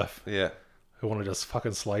of life Yeah. who want to just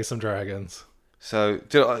fucking slay some dragons. So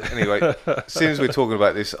anyway, as soon as we're talking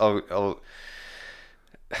about this,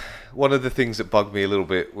 one of the things that bugged me a little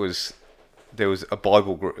bit was there was a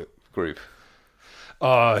Bible group.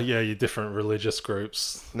 Oh, yeah, your different religious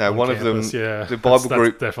groups. Now, on one campus, of them, yeah, the Bible that's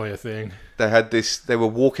group, definitely a thing. they were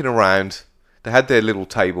walking around, they had their little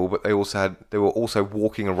table, but they were also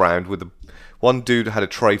walking around with one dude had a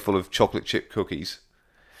tray full of chocolate chip cookies.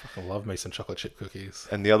 Fucking love me some chocolate chip cookies.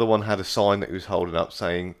 And the other one had a sign that he was holding up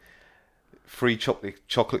saying, free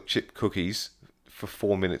chocolate chip cookies for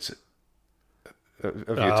 4 minutes of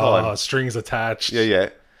your time. Strings attached. Yeah.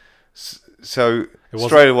 So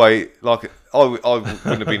straight away, like I wouldn't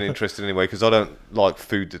have been interested anyway because I don't like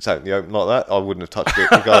food that's out in the open like that. I wouldn't have touched it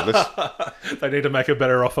regardless. They need to make a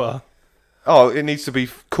better offer. Oh, it needs to be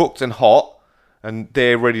cooked and hot, and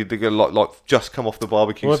they're ready to go like just come off the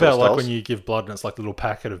barbecue. What about like styles. when you give blood and it's like a little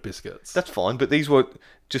packet of biscuits? That's fine, but these were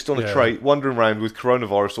just on a tray, wandering around with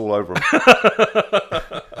coronavirus all over them.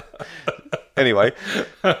 Anyway,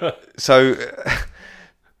 so,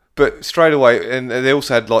 but straight away, and they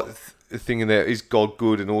also had like the thing in there, is God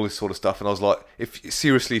good and all this sort of stuff, and I was like, if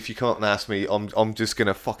you can't ask me, I'm just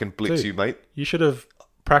gonna fucking blitz you, mate. You should have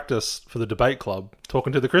practiced for the debate club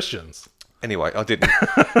talking to the Christians. Anyway, I didn't.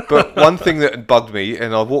 But one thing that bugged me,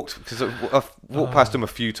 and I've walked past them a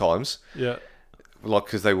few times. Yeah. Like,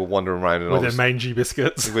 because they were wandering around and with their mangy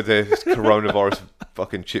biscuits. with their coronavirus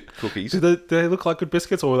fucking chip cookies. Do they look like good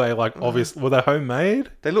biscuits, or were they like obvious? Were they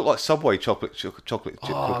homemade? They look like Subway chocolate chip cookies.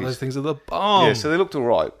 Those things are the bomb. Yeah, so they looked all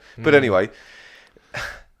right. But anyway,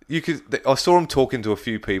 I saw him talking to a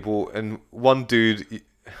few people, and one dude,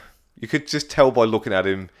 you could just tell by looking at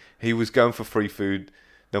him, he was going for free food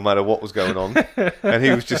no matter what was going on. And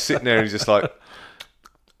he was just sitting there and he's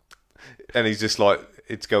just like,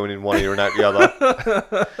 it's going in one ear and out the other.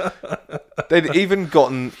 They'd even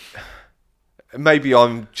gotten, maybe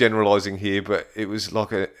I'm generalising here, but it was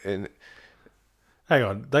like Hang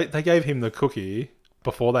on, they gave him the cookie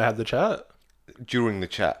before they had the chat? During the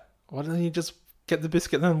chat. Why don't you just get the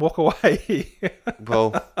biscuit and then walk away?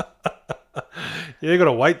 Well, you got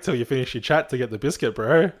to wait till you finish your chat to get the biscuit,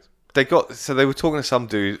 bro. they were talking to some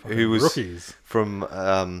dude who was rookies from,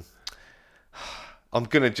 I'm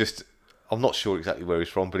not sure exactly where he's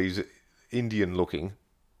from, but he's Indian looking.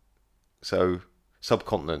 So,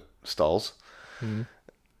 subcontinent styles. And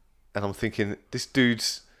I'm thinking, this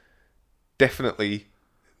dude's definitely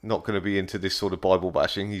not going to be into this sort of Bible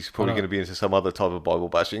bashing. He's probably going to be into some other type of Bible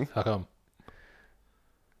bashing. How come?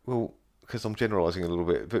 Well, because I'm generalising a little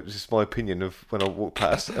bit, but it's just my opinion of when I walk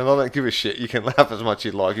past. And I don't give a shit. You can laugh as much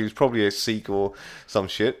as you like. He was probably a Sikh or some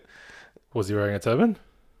shit. Was he wearing a turban?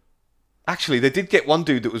 Actually, they did get one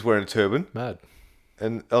dude that was wearing a turban. Mad.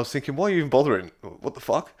 And I was thinking, why are you even bothering? What the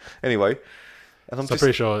fuck? Anyway, and I'm So I'm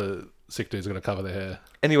pretty sure sick dudes are going to cover their hair.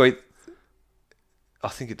 Anyway, I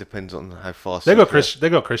think it depends on how fast They got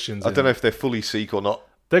Christians. I don't know if they're fully Sikh or not.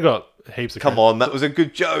 They got heaps of. Come on, that was a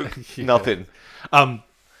good joke. Yeah. Nothing.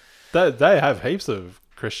 They have heaps of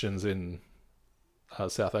Christians in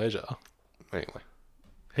South Asia. Anyway,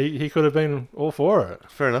 He could have been all for it.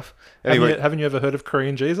 fair enough. Anyway, Haven't you ever heard of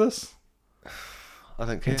Korean Jesus? I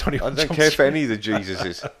don't care. I 21 don't Jump care for Street. any of the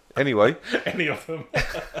Jesuses. Anyway, Any of them?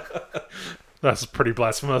 That's pretty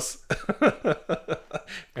blasphemous.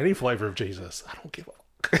 Any flavor of Jesus, I don't give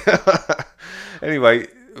a. anyway,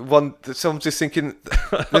 so I'm just thinking,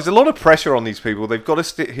 there's a lot of pressure on these people. They've got to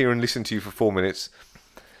sit here and listen to you for 4 minutes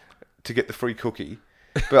to get the free cookie.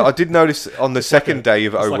 But I did notice on the second day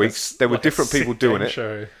of O Weeks, there were different people doing it.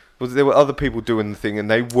 Show. Well, there were other people doing the thing, and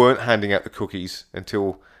they weren't handing out the cookies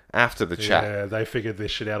until after the chat. Yeah, they figured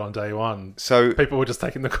this shit out on day one. So, People were just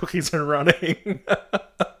taking the cookies and running.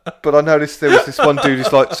 but I noticed there was this one dude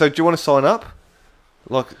who's like, "So do you want to sign up?"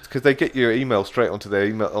 Like, because they get your email straight onto their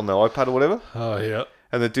email on their iPad or whatever. Oh yeah.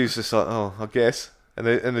 And the dude's just like, "Oh, I guess." And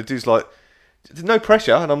the dude's like, "There's no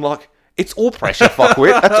pressure," and I'm like, "It's all pressure,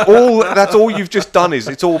 fuckwit. That's all you've just done is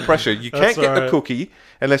it's all pressure. You can't That's get the right. cookie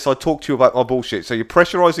unless I talk to you about my bullshit. So you're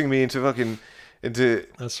pressurizing me into."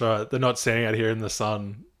 That's right. They're not standing out here in the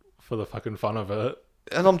sun for the fucking fun of it.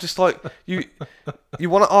 And I'm just like, you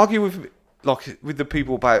want to argue with the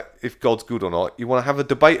people about if God's good or not. You want to have a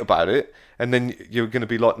debate about it, and then you're going to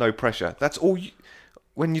be like, no pressure. That's all.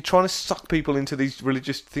 When you're trying to suck people into these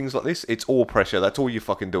religious things like this, it's all pressure. That's all you're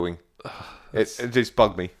fucking doing. It just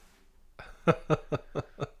bugged me.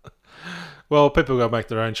 Well, people got to make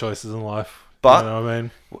their own choices in life. But- you know what I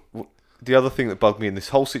mean? The other thing that bugged me in this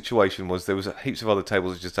whole situation was there was heaps of other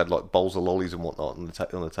tables that just had like bowls of lollies and whatnot on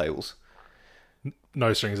the tables.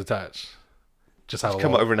 No strings attached. Just have a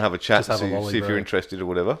Come lot. over and have a chat, Just have a see lolly, if you're bro. interested or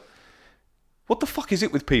whatever. What the fuck is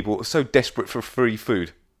it with people who are so desperate for free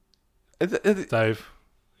food? Dave,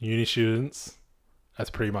 uni students,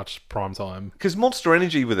 that's pretty much prime time. Because Monster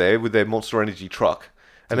Energy were there with their Monster Energy truck,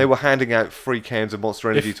 and they were handing out free cans of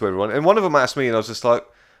Monster Energy to everyone. And one of them asked me, and I was just like,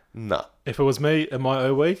 "Nah." If it was me in my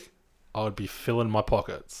O week, I would be filling my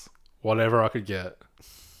pockets. Whatever I could get.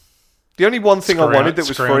 The only one thing I wanted that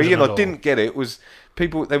was free, Scrounging and it I all. didn't get it, was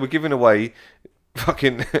people. They were giving away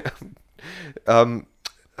fucking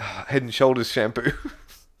Head and Shoulders shampoo,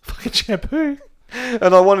 Fucking shampoo. and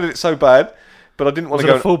I wanted it so bad, but I didn't want Was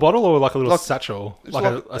to it go a full bottle or like a little Like- satchel? it's Like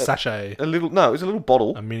like a sachet? a little. No, it was a little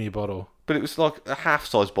bottle, A mini bottle. but it was like a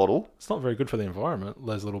half-size bottle. It's not very good for the environment,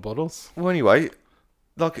 those little bottles. Well, anyway,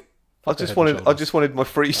 like I Fuck the just Head and wanted, I Shoulders. just wanted my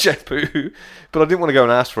free shampoo, but I didn't want to go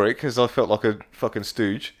and ask for it because I felt like a fucking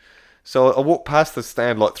stooge. So I walked past the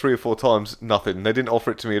stand like 3 or 4 times, nothing. They didn't offer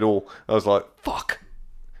it to me at all. I was like, fuck,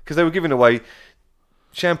 because they were giving away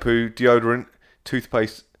shampoo, deodorant,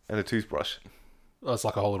 toothpaste, and a toothbrush. That's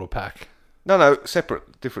like a whole little pack. No,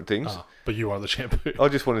 separate, different things. Oh, but you are the shampoo. I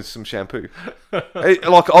just wanted some shampoo.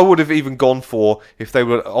 Like I would have even gone for if they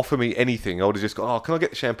would offer me anything. I would have just gone, "Oh, can I get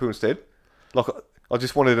the shampoo instead?" Like I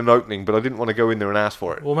just wanted an opening, but I didn't want to go in there and ask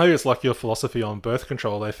for it. Well, maybe it's like your philosophy on birth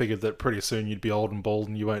control. They figured that pretty soon you'd be old and bald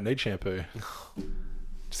and you won't need shampoo.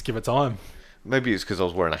 Just give it time. Maybe it's because I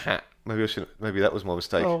was wearing a hat. Maybe I should. Maybe that was my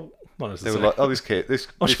mistake. Well, not They were necessarily. like, "Oh, this I'm this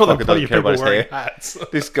sure there are fucker plenty doesn't of care people about his wearing hair. hats.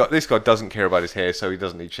 This guy doesn't care about his hair, so he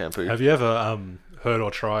doesn't need shampoo." Have you ever heard or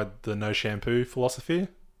tried the no shampoo philosophy?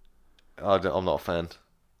 I'm not a fan.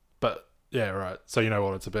 But yeah, right. So you know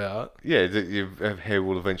what it's about. Yeah, your hair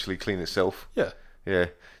will eventually clean itself. Yeah. Yeah,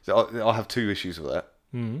 so I have 2 issues with that.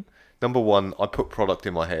 Mm. Number one, I put product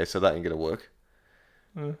in my hair, so that ain't gonna work.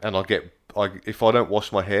 Mm. And if I don't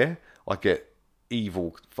wash my hair, I get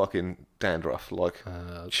evil fucking dandruff, like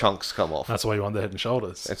chunks come off. That's why you want the Head and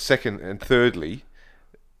Shoulders. And second and thirdly,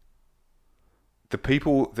 the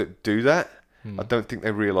people that do that, I don't think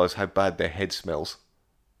they realise how bad their head smells.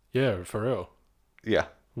 Yeah, for real. Yeah,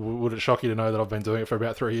 Would it shock you to know that I've been doing it for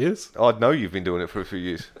about 3 years? I know you've been doing it for a few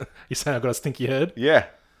years. You saying I've got a stinky head? Yeah.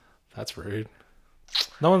 That's rude.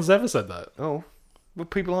 No one's ever said that. Oh, well,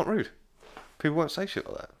 people aren't rude. People won't say shit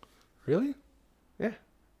like that. Really? Yeah.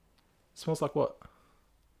 Smells like what?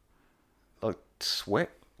 Like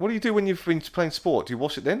sweat. What do you do when you've been playing sport? Do you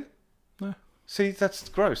wash it then? No. See, that's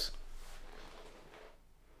gross.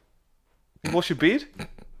 You wash your beard?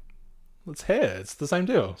 It's hair. It's the same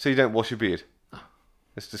deal. So you don't wash your beard?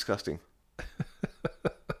 That's disgusting.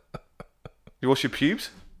 You wash your pubes?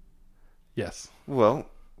 Yes. Well,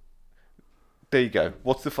 there you go.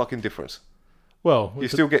 What's the fucking difference? Well, You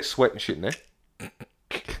still get sweat and shit in there.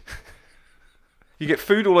 You get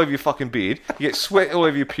food all over your fucking beard. You get sweat all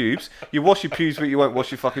over your pubes. You wash your pubes, but you won't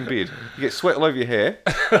wash your fucking beard. You get sweat all over your hair.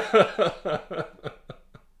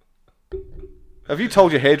 Have you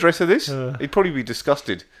told your hairdresser this? He'd probably be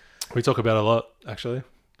disgusted. We talk about it a lot, actually.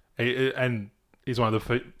 And he's one of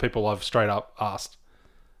the people I've straight up asked,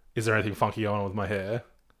 is there anything funky going on with my hair?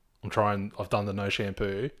 I've done the no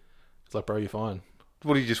shampoo. It's like, bro, you're fine.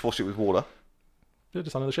 What, do you just wash it with water? Yeah,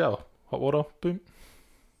 just under the shower. Hot water, boom.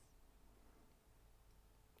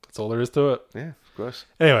 That's all there is to it. Yeah, gross.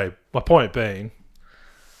 Anyway, my point being,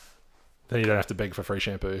 then you don't have to beg for free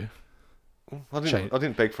shampoo. I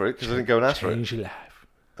didn't beg for it because I didn't go and ask for it. Change your life.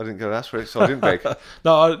 I didn't go and ask for it, so I didn't beg.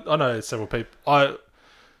 No, I know several people.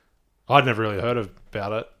 I'd never really heard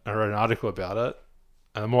about it. I read an article about it.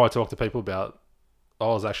 And the more I talked to people about it, I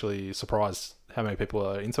was actually surprised how many people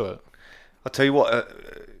are into it. I'll tell you what,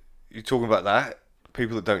 you're talking about that.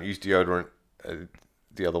 People that don't use deodorant,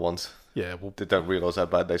 the other ones, Yeah, well, they don't realise how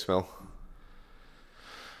bad they smell.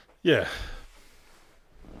 yeah.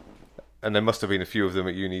 And there must have been a few of them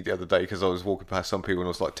at uni the other day because I was walking past some people and it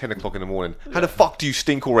was like 10 o'clock in the morning. How the fuck do you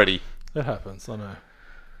stink already? It happens, I know.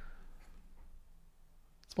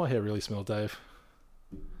 Does my hair really smell, Dave?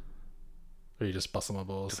 Or are you just busting my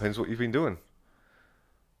balls? Depends what you've been doing.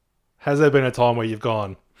 Has there been a time where you've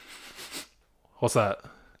gone, what's that?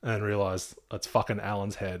 And then realised it's fucking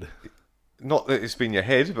Alan's head. Not that it's been your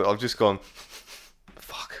head, but I've just gone,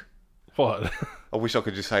 fuck. What? I wish I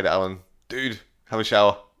could just say to Alan, dude, have a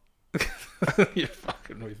shower. You're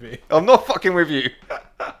fucking with me. I'm not fucking with you.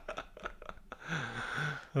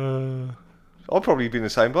 I've probably been the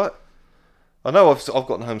same, but I know I've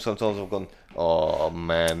gotten home sometimes. I've gone, oh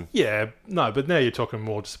man. Yeah, no, but now you're talking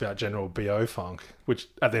more just about general BO funk, which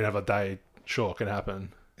at the end of the day, sure, can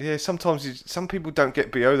happen. Yeah, sometimes some people don't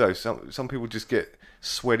get BO though. Some people just get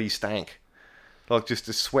sweaty stank, like just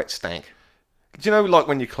a sweat stank. Do you know, like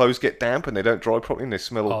when your clothes get damp and they don't dry properly and they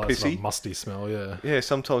smell all That's pissy? a musty smell, yeah. Yeah,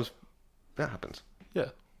 sometimes that happens. Yeah.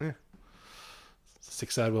 Yeah. It's a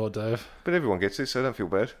sick, sad world, Dave. But everyone gets it, so don't feel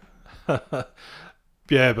bad.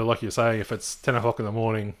 Yeah, but like you're saying, if it's 10 o'clock in the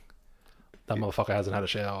morning, that motherfucker hasn't had a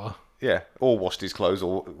shower. Yeah, or washed his clothes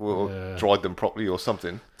or Yeah. dried them properly or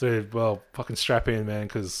something. Dude, well, fucking strap in, man,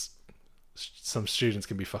 because some students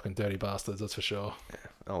can be fucking dirty bastards, that's for sure.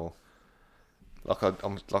 Oh,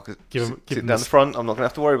 I'm like Give 'em sitting the down the front. I'm not gonna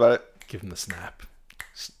have to worry about it. Give them the snap.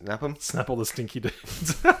 Snap them. Snap all the stinky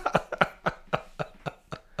dudes.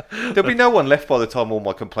 There'll be no one left by the time all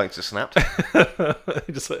my complaints are snapped.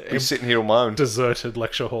 Just I'll be sitting here on my own. deserted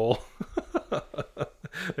lecture hall.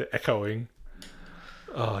 Echoing.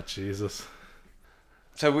 Oh, Jesus.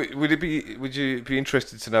 So would you be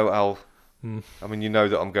interested to know, Al? I mean, you know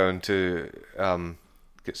that I'm going to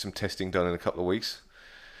get some testing done in a couple of weeks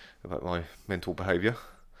about my mental behaviour.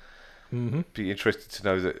 Mm-hmm. Be interested to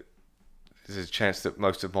know that there's a chance that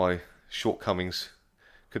most of my shortcomings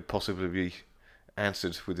could possibly be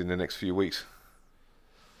answered within the next few weeks.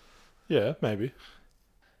 Yeah, maybe.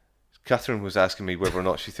 Catherine was asking me whether or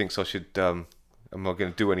not she thinks I should, am I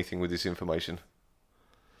going to do anything with this information?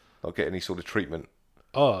 Not get any sort of treatment.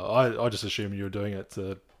 Oh, I just assumed you were doing it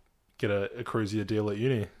to get a cruisier deal at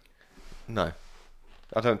uni. No.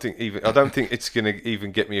 I don't think it's going to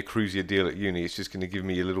even get me a cruisier deal at uni. It's just going to give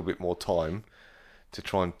me a little bit more time to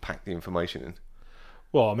try and pack the information in.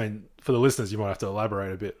 Well, I mean, for the listeners, you might have to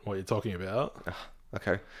elaborate a bit what you're talking about.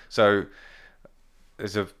 Okay. So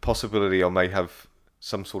there's a possibility I may have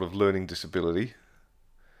some sort of learning disability.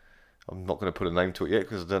 I'm not going to put a name to it yet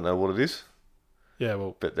because I don't know what it is. Yeah,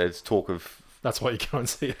 well, But there's talk of... that's why you go and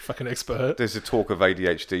see a fucking expert. There's a talk of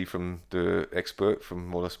ADHD from the expert,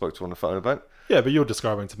 from what I spoke to on the phone about. Yeah, but you're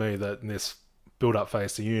describing to me that in this build-up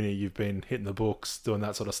phase to uni, you've been hitting the books, doing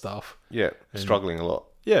that sort of stuff. Yeah, And- struggling a lot.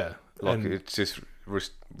 Yeah. Like and it's just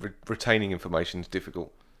retaining information is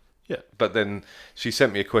difficult. Yeah. But then she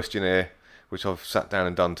sent me a questionnaire, which I've sat down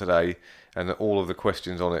and done today, and all of the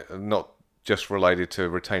questions on it are not just related to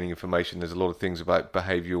retaining information. There's a lot of things about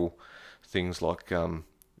behavioural things like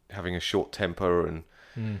having a short temper and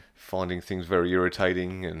finding things very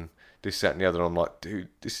irritating and this, that, and the other. I'm like, dude,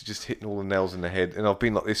 this is just hitting all the nails in the head. And I've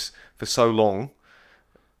been like this for so long.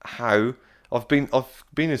 How? I've been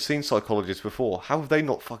and seen psychologists before. How have they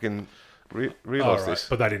not fucking realised this?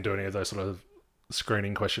 But they didn't do any of those sort of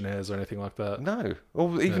screening questionnaires or anything like that. No.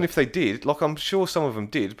 Well, even if they did, like I'm sure some of them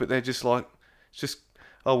did, but they're just like, it's just,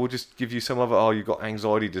 oh, we'll just give you some other, oh, you've got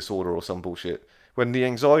anxiety disorder or some bullshit. When the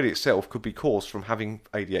anxiety itself could be caused from having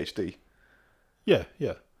ADHD. Yeah,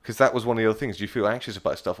 yeah. Because that was one of the other things. Do you feel anxious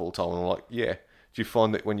about stuff all the time? And I'm like, yeah. Do you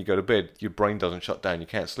find that when you go to bed, your brain doesn't shut down, you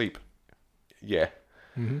can't sleep? Yeah.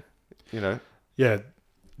 Mm-hmm. You know? Yeah.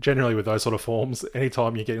 generally with those sort of forms,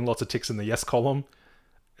 anytime you're getting lots of ticks in the yes column,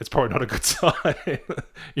 it's probably not a good sign.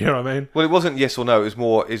 You know what I mean? Well, it wasn't yes or no. It was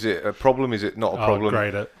more, is it a problem? Is it not a problem?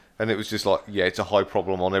 Grade it. And it was just like, yeah, it's a high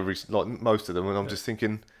problem on like most of them. And I'm just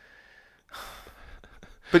thinking...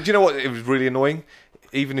 But do you know what? It was really annoying.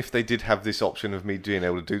 Even if they did have this option of me being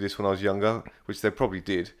able to do this when I was younger, which they probably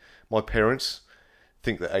did, my parents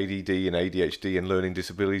think that ADD and ADHD and learning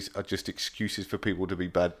disabilities are just excuses for people to be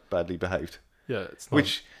badly behaved. Yeah, it's not,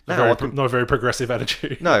 Which not a very progressive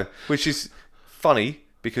attitude. No, which is funny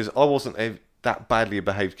because I wasn't that badly a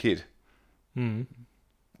behaved kid. Mm.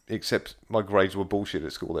 Except my grades were bullshit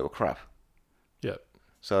at school. They were crap. Yeah.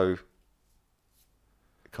 So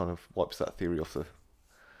it kind of wipes that theory off the...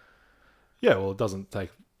 Yeah, well, it doesn't take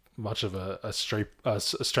much of a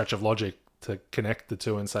stretch of logic to connect the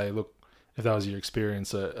two and say, look, if that was your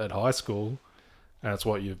experience at high school and it's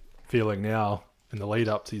what you're feeling now in the lead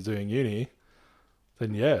up to you doing uni,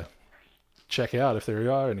 then yeah, check out if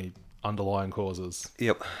there are any underlying causes.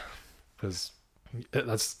 Yep. Because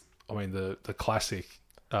that's, I mean, the classic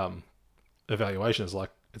evaluation is like,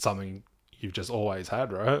 it's something you've just always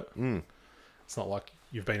had, right? Mm. It's not like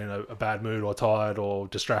you've been in a bad mood or tired or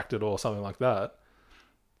distracted or something like that.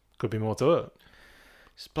 Could be more to it.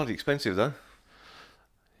 It's bloody expensive, though.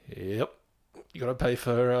 Yep. You got to pay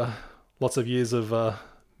for lots of years of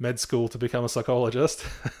med school to become a psychologist.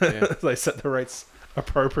 Yeah. They set the rates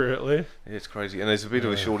appropriately. Yeah, it's crazy. And there's a bit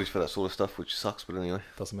of a shortage for that sort of stuff, which sucks, but anyway.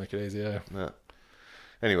 Doesn't make it easier. Yeah.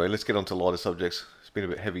 Anyway, let's get on to lighter subjects. It's been a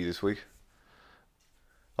bit heavy this week.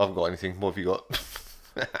 I haven't got anything. What have you got?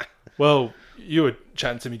 Well, you were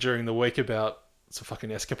chatting to me during the week about some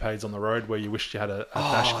fucking escapades on the road where you wished you had a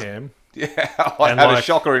dash cam. Yeah, I had a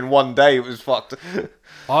shocker in one day. It was fucked.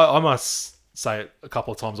 I must say it a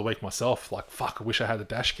couple of times a week myself. Like, fuck, I wish I had a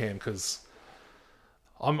dash cam because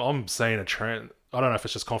I'm seeing a trend. I don't know if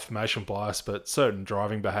it's just confirmation bias, but certain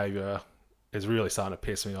driving behaviour is really starting to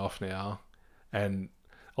piss me off now. And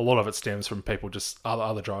a lot of it stems from people just,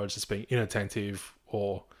 other drivers just being inattentive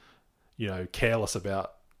or, you know, careless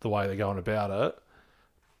about the way they're going about it.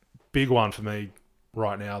 Big one for me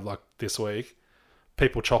right now, like this week,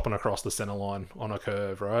 people chopping across the centre line on a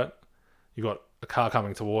curve, right? You got a car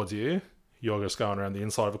coming towards you, you're just going around the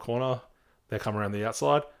inside of a corner, they come around the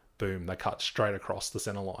outside, boom, they cut straight across the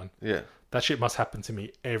centre line. Yeah. That shit must happen to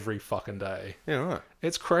me every fucking day. Yeah, right.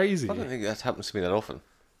 It's crazy. I don't think that happens to me that often.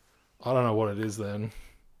 I don't know what it is then.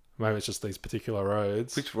 Maybe it's just these particular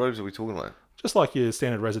roads. Which roads are we talking about? Just like your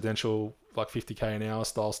standard residential, like 50k an hour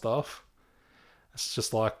style stuff. It's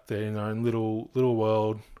just like they're in their own little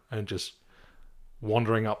world and just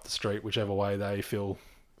wandering up the street whichever way they feel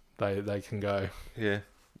they can go. Yeah.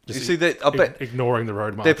 Just you see, I bet ignoring the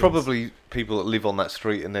road markings. they're probably people that live on that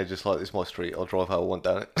street and they're just like, this is my street, I'll drive how I want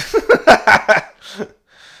down it.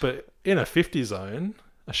 But in a 50 zone,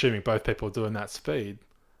 assuming both people are doing that speed,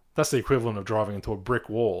 that's the equivalent of driving into a brick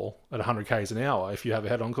wall at 100 k's an hour if you have a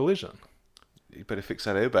head-on collision. You better fix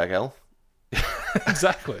that airbag, Al.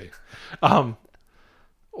 Exactly.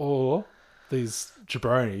 Or these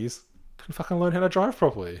jabronis can fucking learn how to drive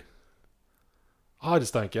properly. I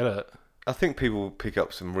just don't get it. I think people pick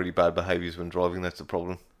up some really bad behaviours when driving. That's the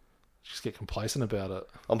problem. Just get complacent about it.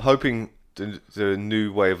 I'm hoping the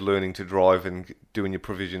new way of learning to drive and doing your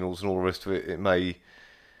provisionals and all the rest of it, it may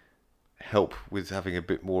help with having a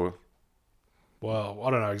bit more... Well,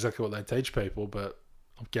 I don't know exactly what they teach people, but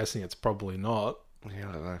I'm guessing it's probably not. Yeah,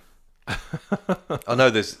 I don't know. I know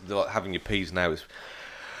there's like, having your P's now is...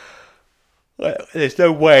 There's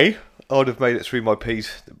no way I would have made it through my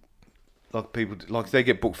P's. Like people, like they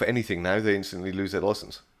get booked for anything now, they instantly lose their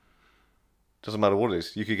license. Doesn't matter what it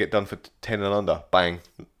is. You could get done for 10 and under, bang,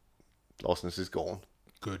 license is gone.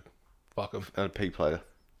 Good, fuck 'em. And a P player.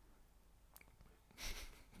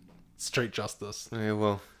 Street justice. Yeah,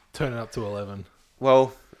 well, turn it up to 11.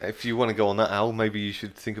 Well, if you want to go on that, Al, maybe you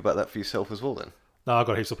should think about that for yourself as well. Then. No, I've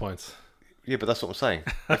got heaps of points. Yeah, but that's what I'm saying.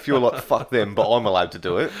 If you're like fuck them, but I'm allowed to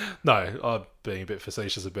do it. No, I'm being a bit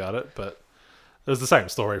facetious about it, but it was the same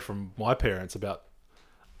story from my parents about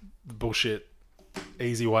the bullshit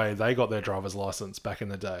easy way they got their driver's license back in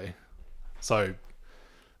the day. So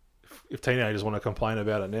if teenagers want to complain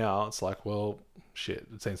about it now, it's like, well, shit,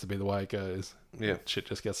 it seems to be the way it goes. Yeah, shit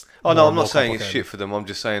just gets. Oh no, I'm not saying it's shit for them. I'm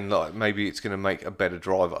just saying like maybe it's going to make a better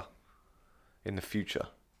driver in the future,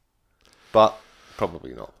 but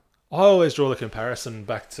probably not. I always draw the comparison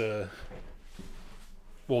back to,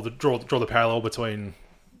 well, draw the parallel between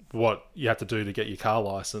what you have to do to get your car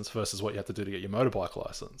license versus what you have to do to get your motorbike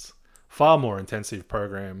license. Far more intensive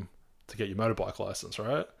program to get your motorbike license,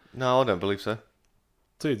 right? No, I don't believe so.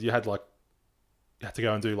 Dude, you had to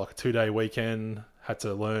go and do like a 2-day weekend, had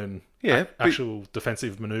to learn Yeah, but actual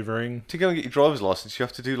defensive maneuvering. to go and get your driver's license, you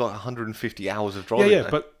have to do like 150 hours of driving. Yeah,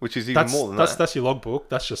 there, but which is even more than that. That's your logbook.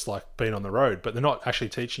 That's just like being on the road, but they're not actually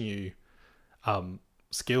teaching you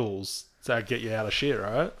skills to get you out of shit,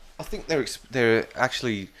 right? I think they're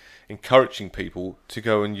actually encouraging people to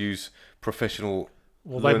go and use professional.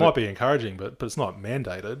 Well, they might be encouraging, but it's not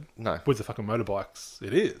mandated. No. With the fucking motorbikes,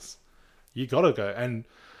 it is. You got to go. And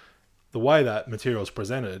the way that material is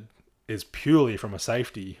presented is purely from a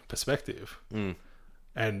safety perspective. Mm.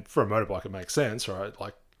 And for a motorbike, it makes sense, right?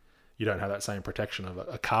 Like, you don't have that same protection of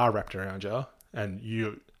a car wrapped around you. And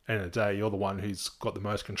you, end of the day, you're the one who's got the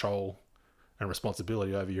most control and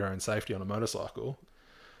responsibility over your own safety on a motorcycle.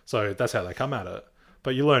 So that's how they come at it.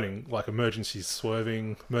 But you're learning, like, emergency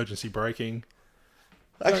swerving, emergency braking.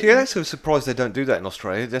 Actually, I'm so surprised they don't do that in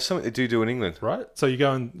Australia. There's something they do in England. Right? So you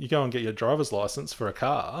go and get your driver's license for a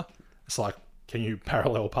car. It's like, can you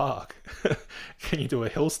parallel park? Can you do a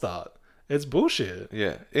hill start? It's bullshit.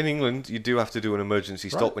 Yeah. In England, you do have to do an emergency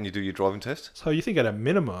stop when you do your driving test. So you think at a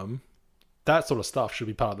minimum, that sort of stuff should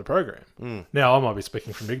be part of the program. Mm. Now, I might be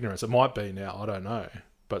speaking from ignorance. It might be now. I don't know.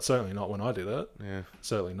 But certainly not when I did it. Yeah.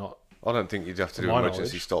 Certainly not. I don't think you'd have to do my emergency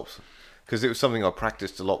knowledge. stops. Because it was something I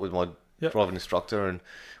practiced a lot with my driving instructor. And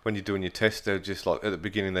when you're doing your test, they're just like, at the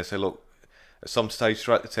beginning, they say, look, at some stage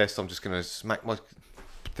throughout the test, I'm just going to smack my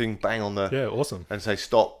thing bang on the... Yeah, awesome. And say,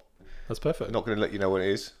 stop. That's perfect. I'm not going to let you know what it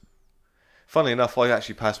is. Funnily enough, I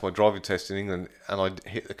actually passed my driving test in England and I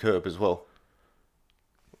hit the curb as well.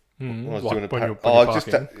 Mm, When I was like doing when you're I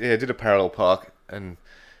parking. did a parallel park and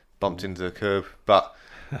bumped into the curb. But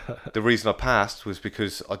the reason I passed was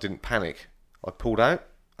because I didn't panic. I pulled out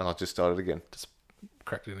and I just started again. Just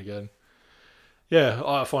cracked in again. Yeah,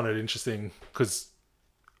 I find it interesting because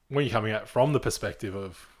when you're coming at from the perspective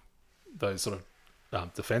of those sort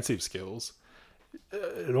of defensive skills,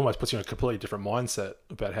 it almost puts you in a completely different mindset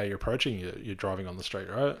about how you're approaching your driving on the street,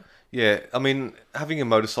 right? Yeah, I mean, having a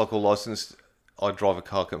motorcycle license, I drive a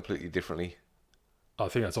car completely differently. I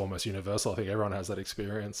think that's almost universal. I think everyone has that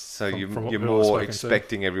experience. So you're who I've more spoken to.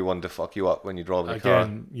 expecting everyone to fuck you up when you're driving a car.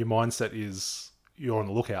 Again, your mindset is you're on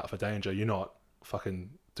the lookout for danger. You're not fucking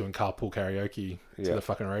doing carpool karaoke to the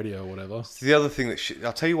fucking radio or whatever. The other thing that...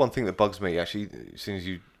 I'll tell you one thing that bugs me, actually, as soon as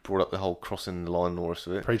you brought up the whole crossing the line and all the rest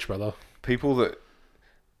of it. Preach, brother. People that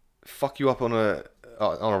fuck you up on a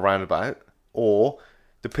roundabout, or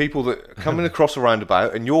the people that are coming across a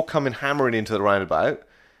roundabout and you're coming hammering into the roundabout,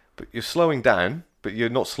 but you're slowing down, but you're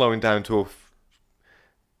not slowing down to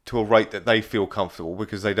a rate that they feel comfortable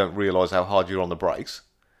because they don't realise how hard you're on the brakes.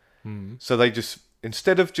 Mm. So they just,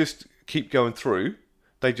 instead of just keep going through,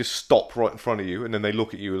 they just stop right in front of you and then they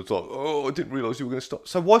look at you and it's like, oh, I didn't realise you were going to stop.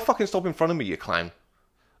 So why fucking stop in front of me, you clown?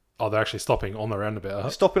 Oh, they're actually stopping on the roundabout.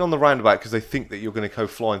 They're stopping on the roundabout because they think that you're going to go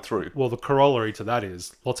flying through. Well, the corollary to that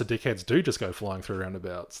is lots of dickheads do just go flying through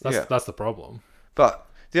roundabouts. That's the problem. But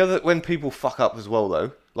when people fuck up as well,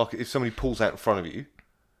 though, like if somebody pulls out in front of you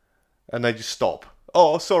and they just stop.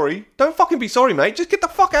 Oh, sorry. Don't fucking be sorry, mate. Just get the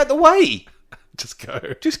fuck out of the way. Just go.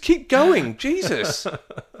 Just keep going. Jesus.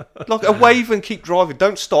 Like a wave and keep driving.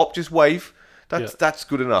 Don't stop. Just wave. That's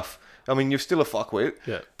good enough. I mean, you're still a fuckwit.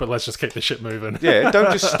 Yeah, but let's just keep the shit moving. Yeah,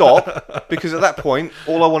 don't just stop, because at that point,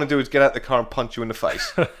 all I want to do is get out of the car and punch you in the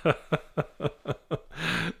face.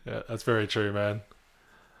 Yeah, that's very true, man.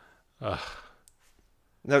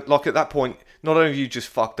 No, like at that point, not only have you just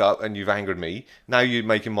fucked up and you've angered me, now you're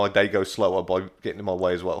making my day go slower by getting in my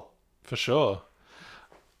way as well. For sure.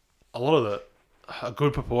 A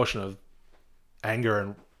good proportion of anger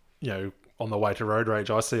and, on the way to road rage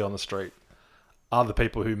I see on the street are the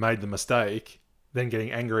people who made the mistake, then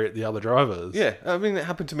getting angry at the other drivers. Yeah, I mean, it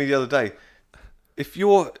happened to me the other day. If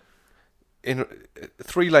you're in a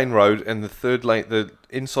 3-lane road and the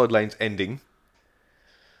inside lane's ending,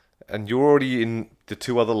 and you're already in the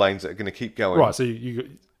 2 other lanes that are going to keep going. Right, so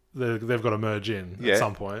they've got to merge in at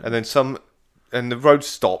some point. And then and the road's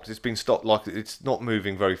stopped. It's been stopped, like it's not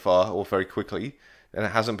moving very far or very quickly, and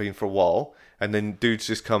it hasn't been for a while. And then dudes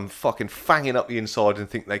just come fucking fanging up the inside and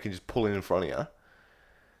think they can just pull in front of you.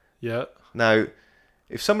 Yeah. Now,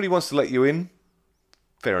 if somebody wants to let you in,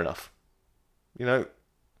 fair enough. I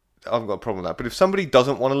haven't got a problem with that. But if somebody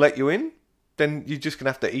doesn't want to let you in, then you're just going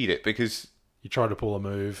to have to eat it because... You tried to pull a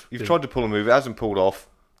move. You've tried to pull a move. It hasn't pulled off.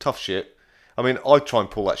 Tough shit. I mean, I try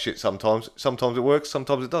and pull that shit sometimes. Sometimes it works.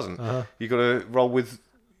 Sometimes it doesn't. Uh-huh. You got to roll with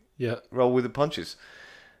the punches.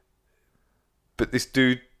 But this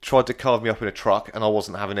dude tried to carve me up in a truck and I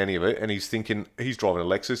wasn't having any of it. And he's thinking, he's driving a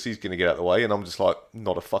Lexus. He's going to get out of the way. And I'm just like,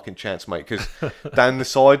 not a fucking chance, mate. Because down the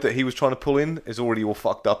side that he was trying to pull in is already all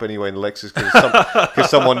fucked up anyway in the Lexus because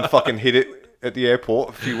someone fucking hit it at the airport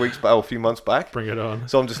a few months back. Bring it on.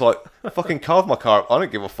 So I'm just like, fucking carve my car up. I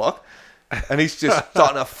don't give a fuck. And he's just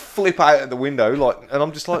starting to flip out at the window, and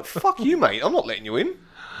I'm just like, fuck you, mate. I'm not letting you in.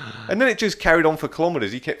 And then it just carried on for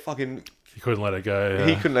kilometres. He kept fucking... He couldn't let it go. Yeah.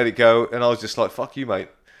 He couldn't let it go. And I was just like, fuck you, mate.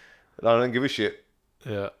 I don't give a shit.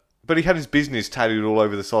 Yeah. But he had his business tattooed all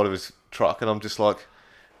over the side of his truck. And I'm just like...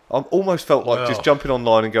 I almost felt like just jumping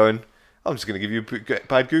online and going, I'm just going to give you a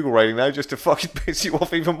bad Google rating now just to fucking piss you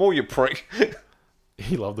off even more, you prick.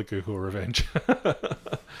 He loved the Google revenge.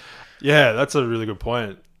 Yeah, that's a really good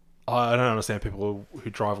point. I don't understand people who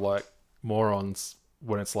drive like morons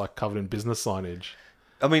when it's like covered in business signage.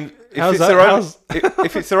 I mean, if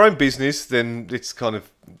if it's their own business, then it's kind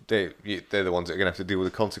of... They're the ones that are going to have to deal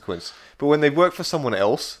with the consequence. But when they work for someone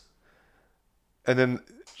else, and then...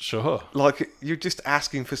 Sure. Like, you're just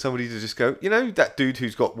asking for somebody to just go, that dude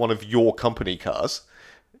who's got one of your company cars,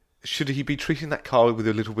 should he be treating that car with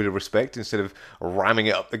a little bit of respect instead of ramming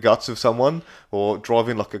it up the guts of someone or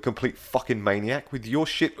driving like a complete fucking maniac with your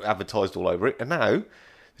shit advertised all over it? And now,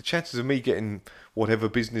 the chances of me getting whatever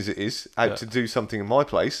business it is out to do something in my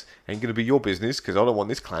place ain't going to be your business because I don't want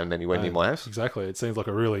this clown anywhere near my house. Exactly. It seems like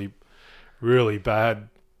a really, really bad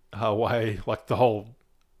way. Like the whole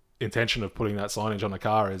intention of putting that signage on a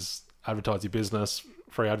car is advertise your business,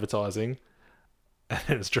 free advertising, and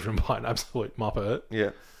it's driven by an absolute muppet.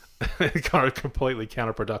 Yeah. Kind of completely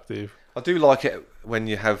counterproductive. I do like it when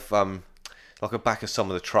you have like a back of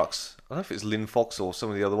some of the trucks. I don't know if it's Linfox or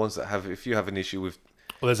some of the other ones that have. If you have an issue with,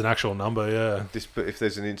 Well, there's an actual number, yeah. if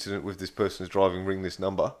there's an incident with this person's driving, ring this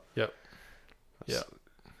number. Yep. Yeah.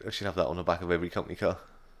 I should have that on the back of every company car.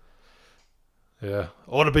 Yeah.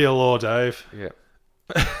 Ought to be a law, Dave. Yeah.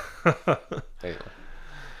 Anyway.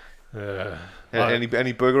 Yeah.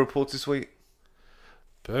 Any burger reports this week?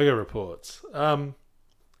 Burger reports.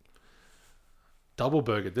 Double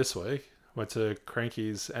burgered this week. Went to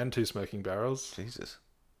Cranky's and Two Smoking Barrels. Jesus.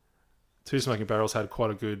 Two Smoking Barrels had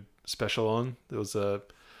quite a good special on. There was a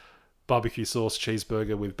barbecue sauce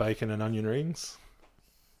cheeseburger with bacon and onion rings.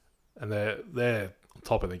 And they're on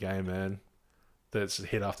top of the game, man. That's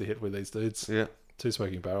hit after hit with these dudes. Yeah. Two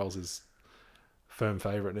Smoking Barrels is firm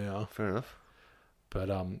favourite now. Fair enough. But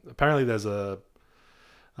apparently there's a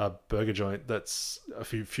burger joint that's a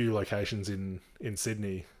few locations in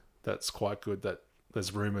Sydney that's quite good, that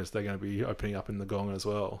there's rumours they're going to be opening up in the Gong as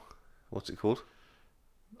well. What's it called?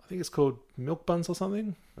 I think it's called Milk Buns or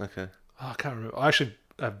something. Okay. Oh, I can't remember. I actually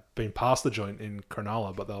have been past the joint in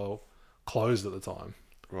Cronulla, but they were closed at the time.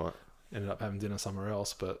 Right. Ended up having dinner somewhere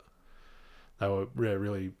else, but they were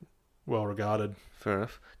really well regarded. Fair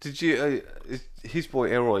enough. Did you... his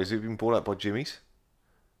boy Elroy, has he been bought out by Jimmy's?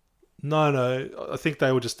 No. I think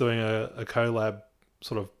they were just doing a collab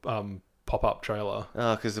sort of pop-up trailer.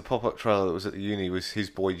 Ah, because the pop-up trailer that was at the uni was his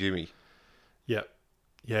boy Jimmy. Yep.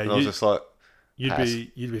 Yeah. And I was just like... You'd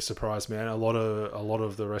be surprised, man. A lot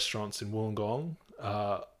of the restaurants in Wollongong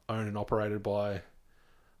are owned and operated by a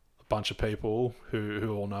bunch of people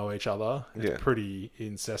who all know each other. It's pretty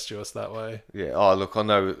incestuous that way. Yeah. Oh, look, I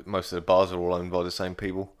know most of the bars are all owned by the same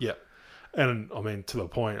people. Yeah. And I mean, to the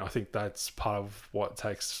point, I think that's part of what it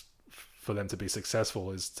takes for them to be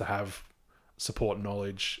successful, is to have support and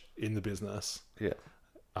knowledge in the business. Yeah.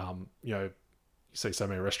 You see so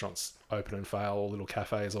many restaurants open and fail, or little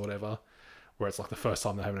cafes or whatever, where it's like the first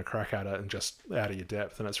time they're having a crack at it and just out of your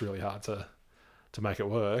depth, and it's really hard to make it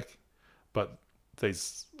work. But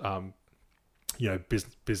these,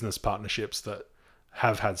 business partnerships that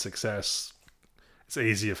have had success, it's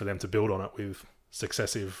easier for them to build on it with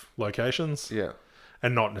successive locations. Yeah.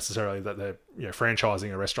 And not necessarily that they're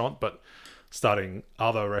franchising a restaurant, but starting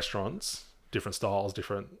other restaurants, different styles,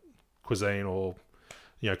 different cuisine, or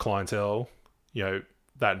clientele.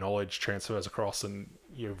 That knowledge transfers across, and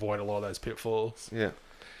you avoid a lot of those pitfalls. Yeah.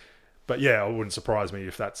 But yeah, it wouldn't surprise me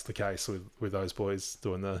if that's the case with those boys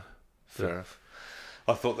doing the... Fair enough.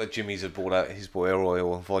 I thought that Jimmy's had bought out his boy Elroy,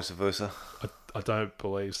 or vice versa. I don't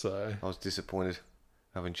believe so. I was disappointed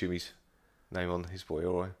having Jimmy's name on his boy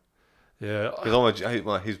Elroy. Yeah. Because I'm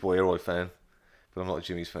a his boy Elroy fan, but I'm not a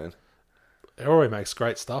Jimmy's fan. Elroy makes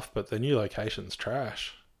great stuff, but the new location's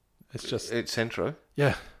trash. It's just... It's Centro.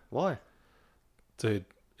 Yeah. Why? Dude,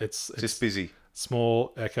 it's just busy.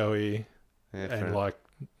 Small, echoey, and enough.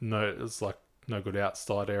 it's like no good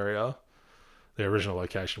outside area. The original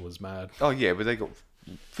location was mad. Oh yeah, but they got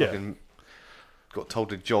got told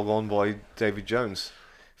to jog on by David Jones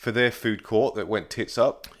for their food court that went tits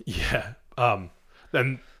up. Yeah.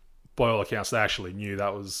 Then by all accounts, they actually knew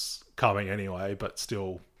that was coming anyway, but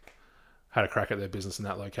still had a crack at their business in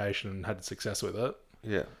that location and had success with it.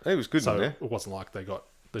 Yeah, it was good. So in there. it wasn't like they got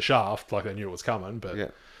the shaft, like they knew it was coming,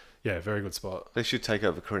 but Yeah, very good spot. They should take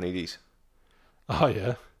over Coronides. Oh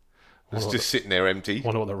yeah. It's just sitting there empty.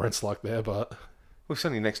 Wonder what the rent's like there, but Well, it's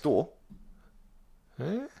only next door.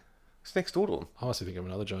 eh? It's next door to them. I must be thinking of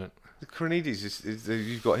another joint. The Coronides is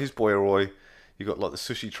you've got his Boy Roy, you've got like the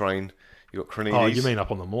sushi train, you've got Coronides. Oh, you mean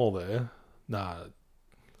up on the mall there? Nah,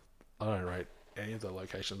 I don't rate any of the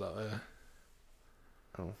locations up there.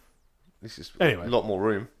 This is Anyway. a lot more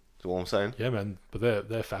room. Is what I'm saying. Yeah, man, but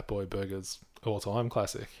their Fat Boy burgers all time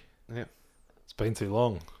classic. Yeah. It's been too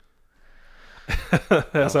long.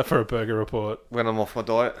 How's that for a burger report? When I'm off my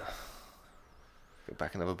diet, go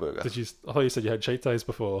back and have a burger. Did you? I thought you said you had cheat days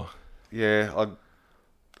before. Yeah,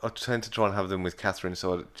 I tend to try and have them with Catherine,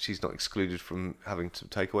 so she's not excluded from having to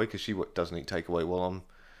takeaway because she doesn't eat takeaway while I'm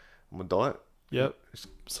on my diet. Yep.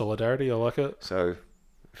 Solidarity, I like it. So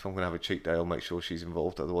if I'm going to have a cheat day, I'll make sure she's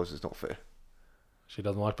involved. Otherwise, it's not fair. She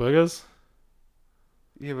doesn't like burgers.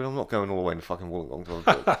 Yeah, but I'm not going all the way to fucking Wollongong to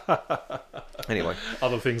have a burger. Anyway,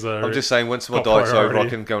 Other things are. I'm just saying, once my got diet's over, I priority.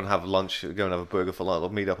 can go and have lunch, go and have a burger for lunch. I'll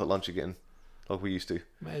meet up at lunch again, like we used to.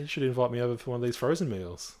 Man, you should invite me over for one of these frozen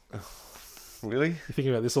meals. Really? You're thinking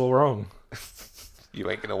about this all wrong. You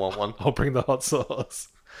ain't going to want one. I'll bring the hot sauce.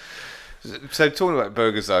 So talking about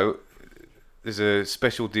burgers though, there's a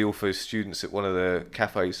special deal for students at one of the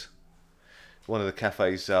cafes. One of the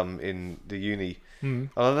cafes in the uni.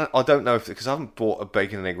 I don't know if, because I haven't bought a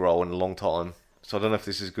bacon and egg roll in a long time, so I don't know if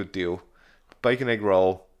this is a good deal. Bacon egg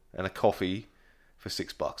roll and a coffee for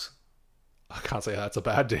 $6. I can't say that's a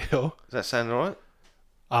bad deal. Does that sound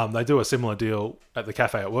alright? They do a similar deal at the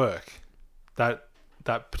cafe at work. That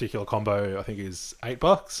particular combo, I think, is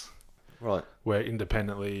 $8. Right. Where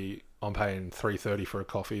independently, I'm paying $3.30 for a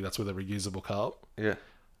coffee. That's with a reusable cup, Yeah.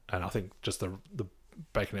 and I think just the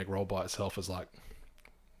bacon egg roll by itself is like,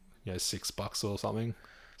 $6 or something.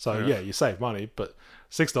 So yeah, you save money, but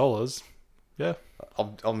 $6, yeah.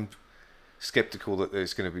 I'm skeptical that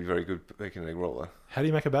it's going to be very good bacon and egg roll though. How do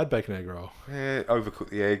you make a bad bacon egg roll? Yeah, overcook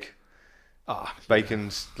the egg.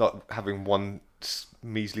 Bacon's like having one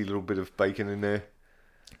measly little bit of bacon in there.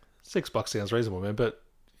 $6 sounds reasonable, man. But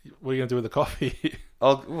what are you gonna do with the coffee?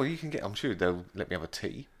 Well, you can get. I'm sure they'll let me have a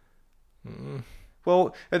tea.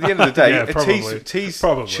 Well, at the end of the day, Yeah, a probably. tea's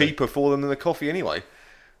Probably. cheaper for them than the coffee anyway.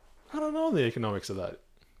 I don't know the economics of that.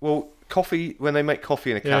 Well, coffee, when they make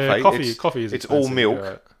coffee in a Yeah, cafe, coffee is it's all expensive, milk, you're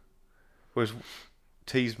right. whereas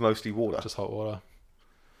tea's mostly water. Just hot water.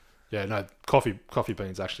 Yeah, no, coffee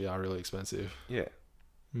beans actually are really expensive. Yeah.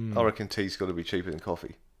 I reckon tea's got to be cheaper than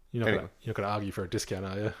coffee. You're Anyway. not gonna argue for a discount,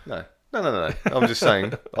 are you? No. I'm just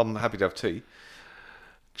saying, I'm happy to have tea.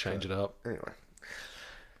 Change it up. Anyway.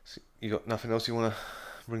 So you got nothing else you want to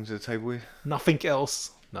bring to the table with? Nothing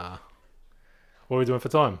else. Nah. What are we doing for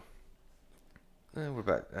time? We're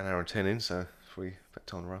about an hour and 10 in, so it's about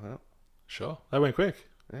time to wrap it up. Sure. That went quick.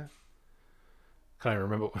 Yeah. Can't even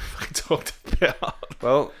remember what we fucking talked about.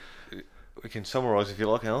 Well, we can summarise if you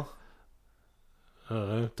like, Al. I don't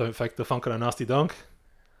know. Don't fake the funk on a nasty dunk.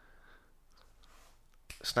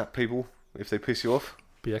 Snap people if they piss you off.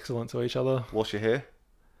 Be excellent to each other. Wash your hair.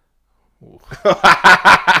 Ooh.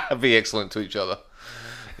 Be excellent to each other.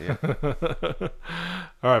 Yeah.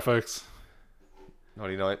 All right, folks.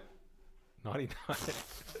 Nighty night. 99.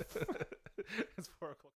 It's 4 o'clock.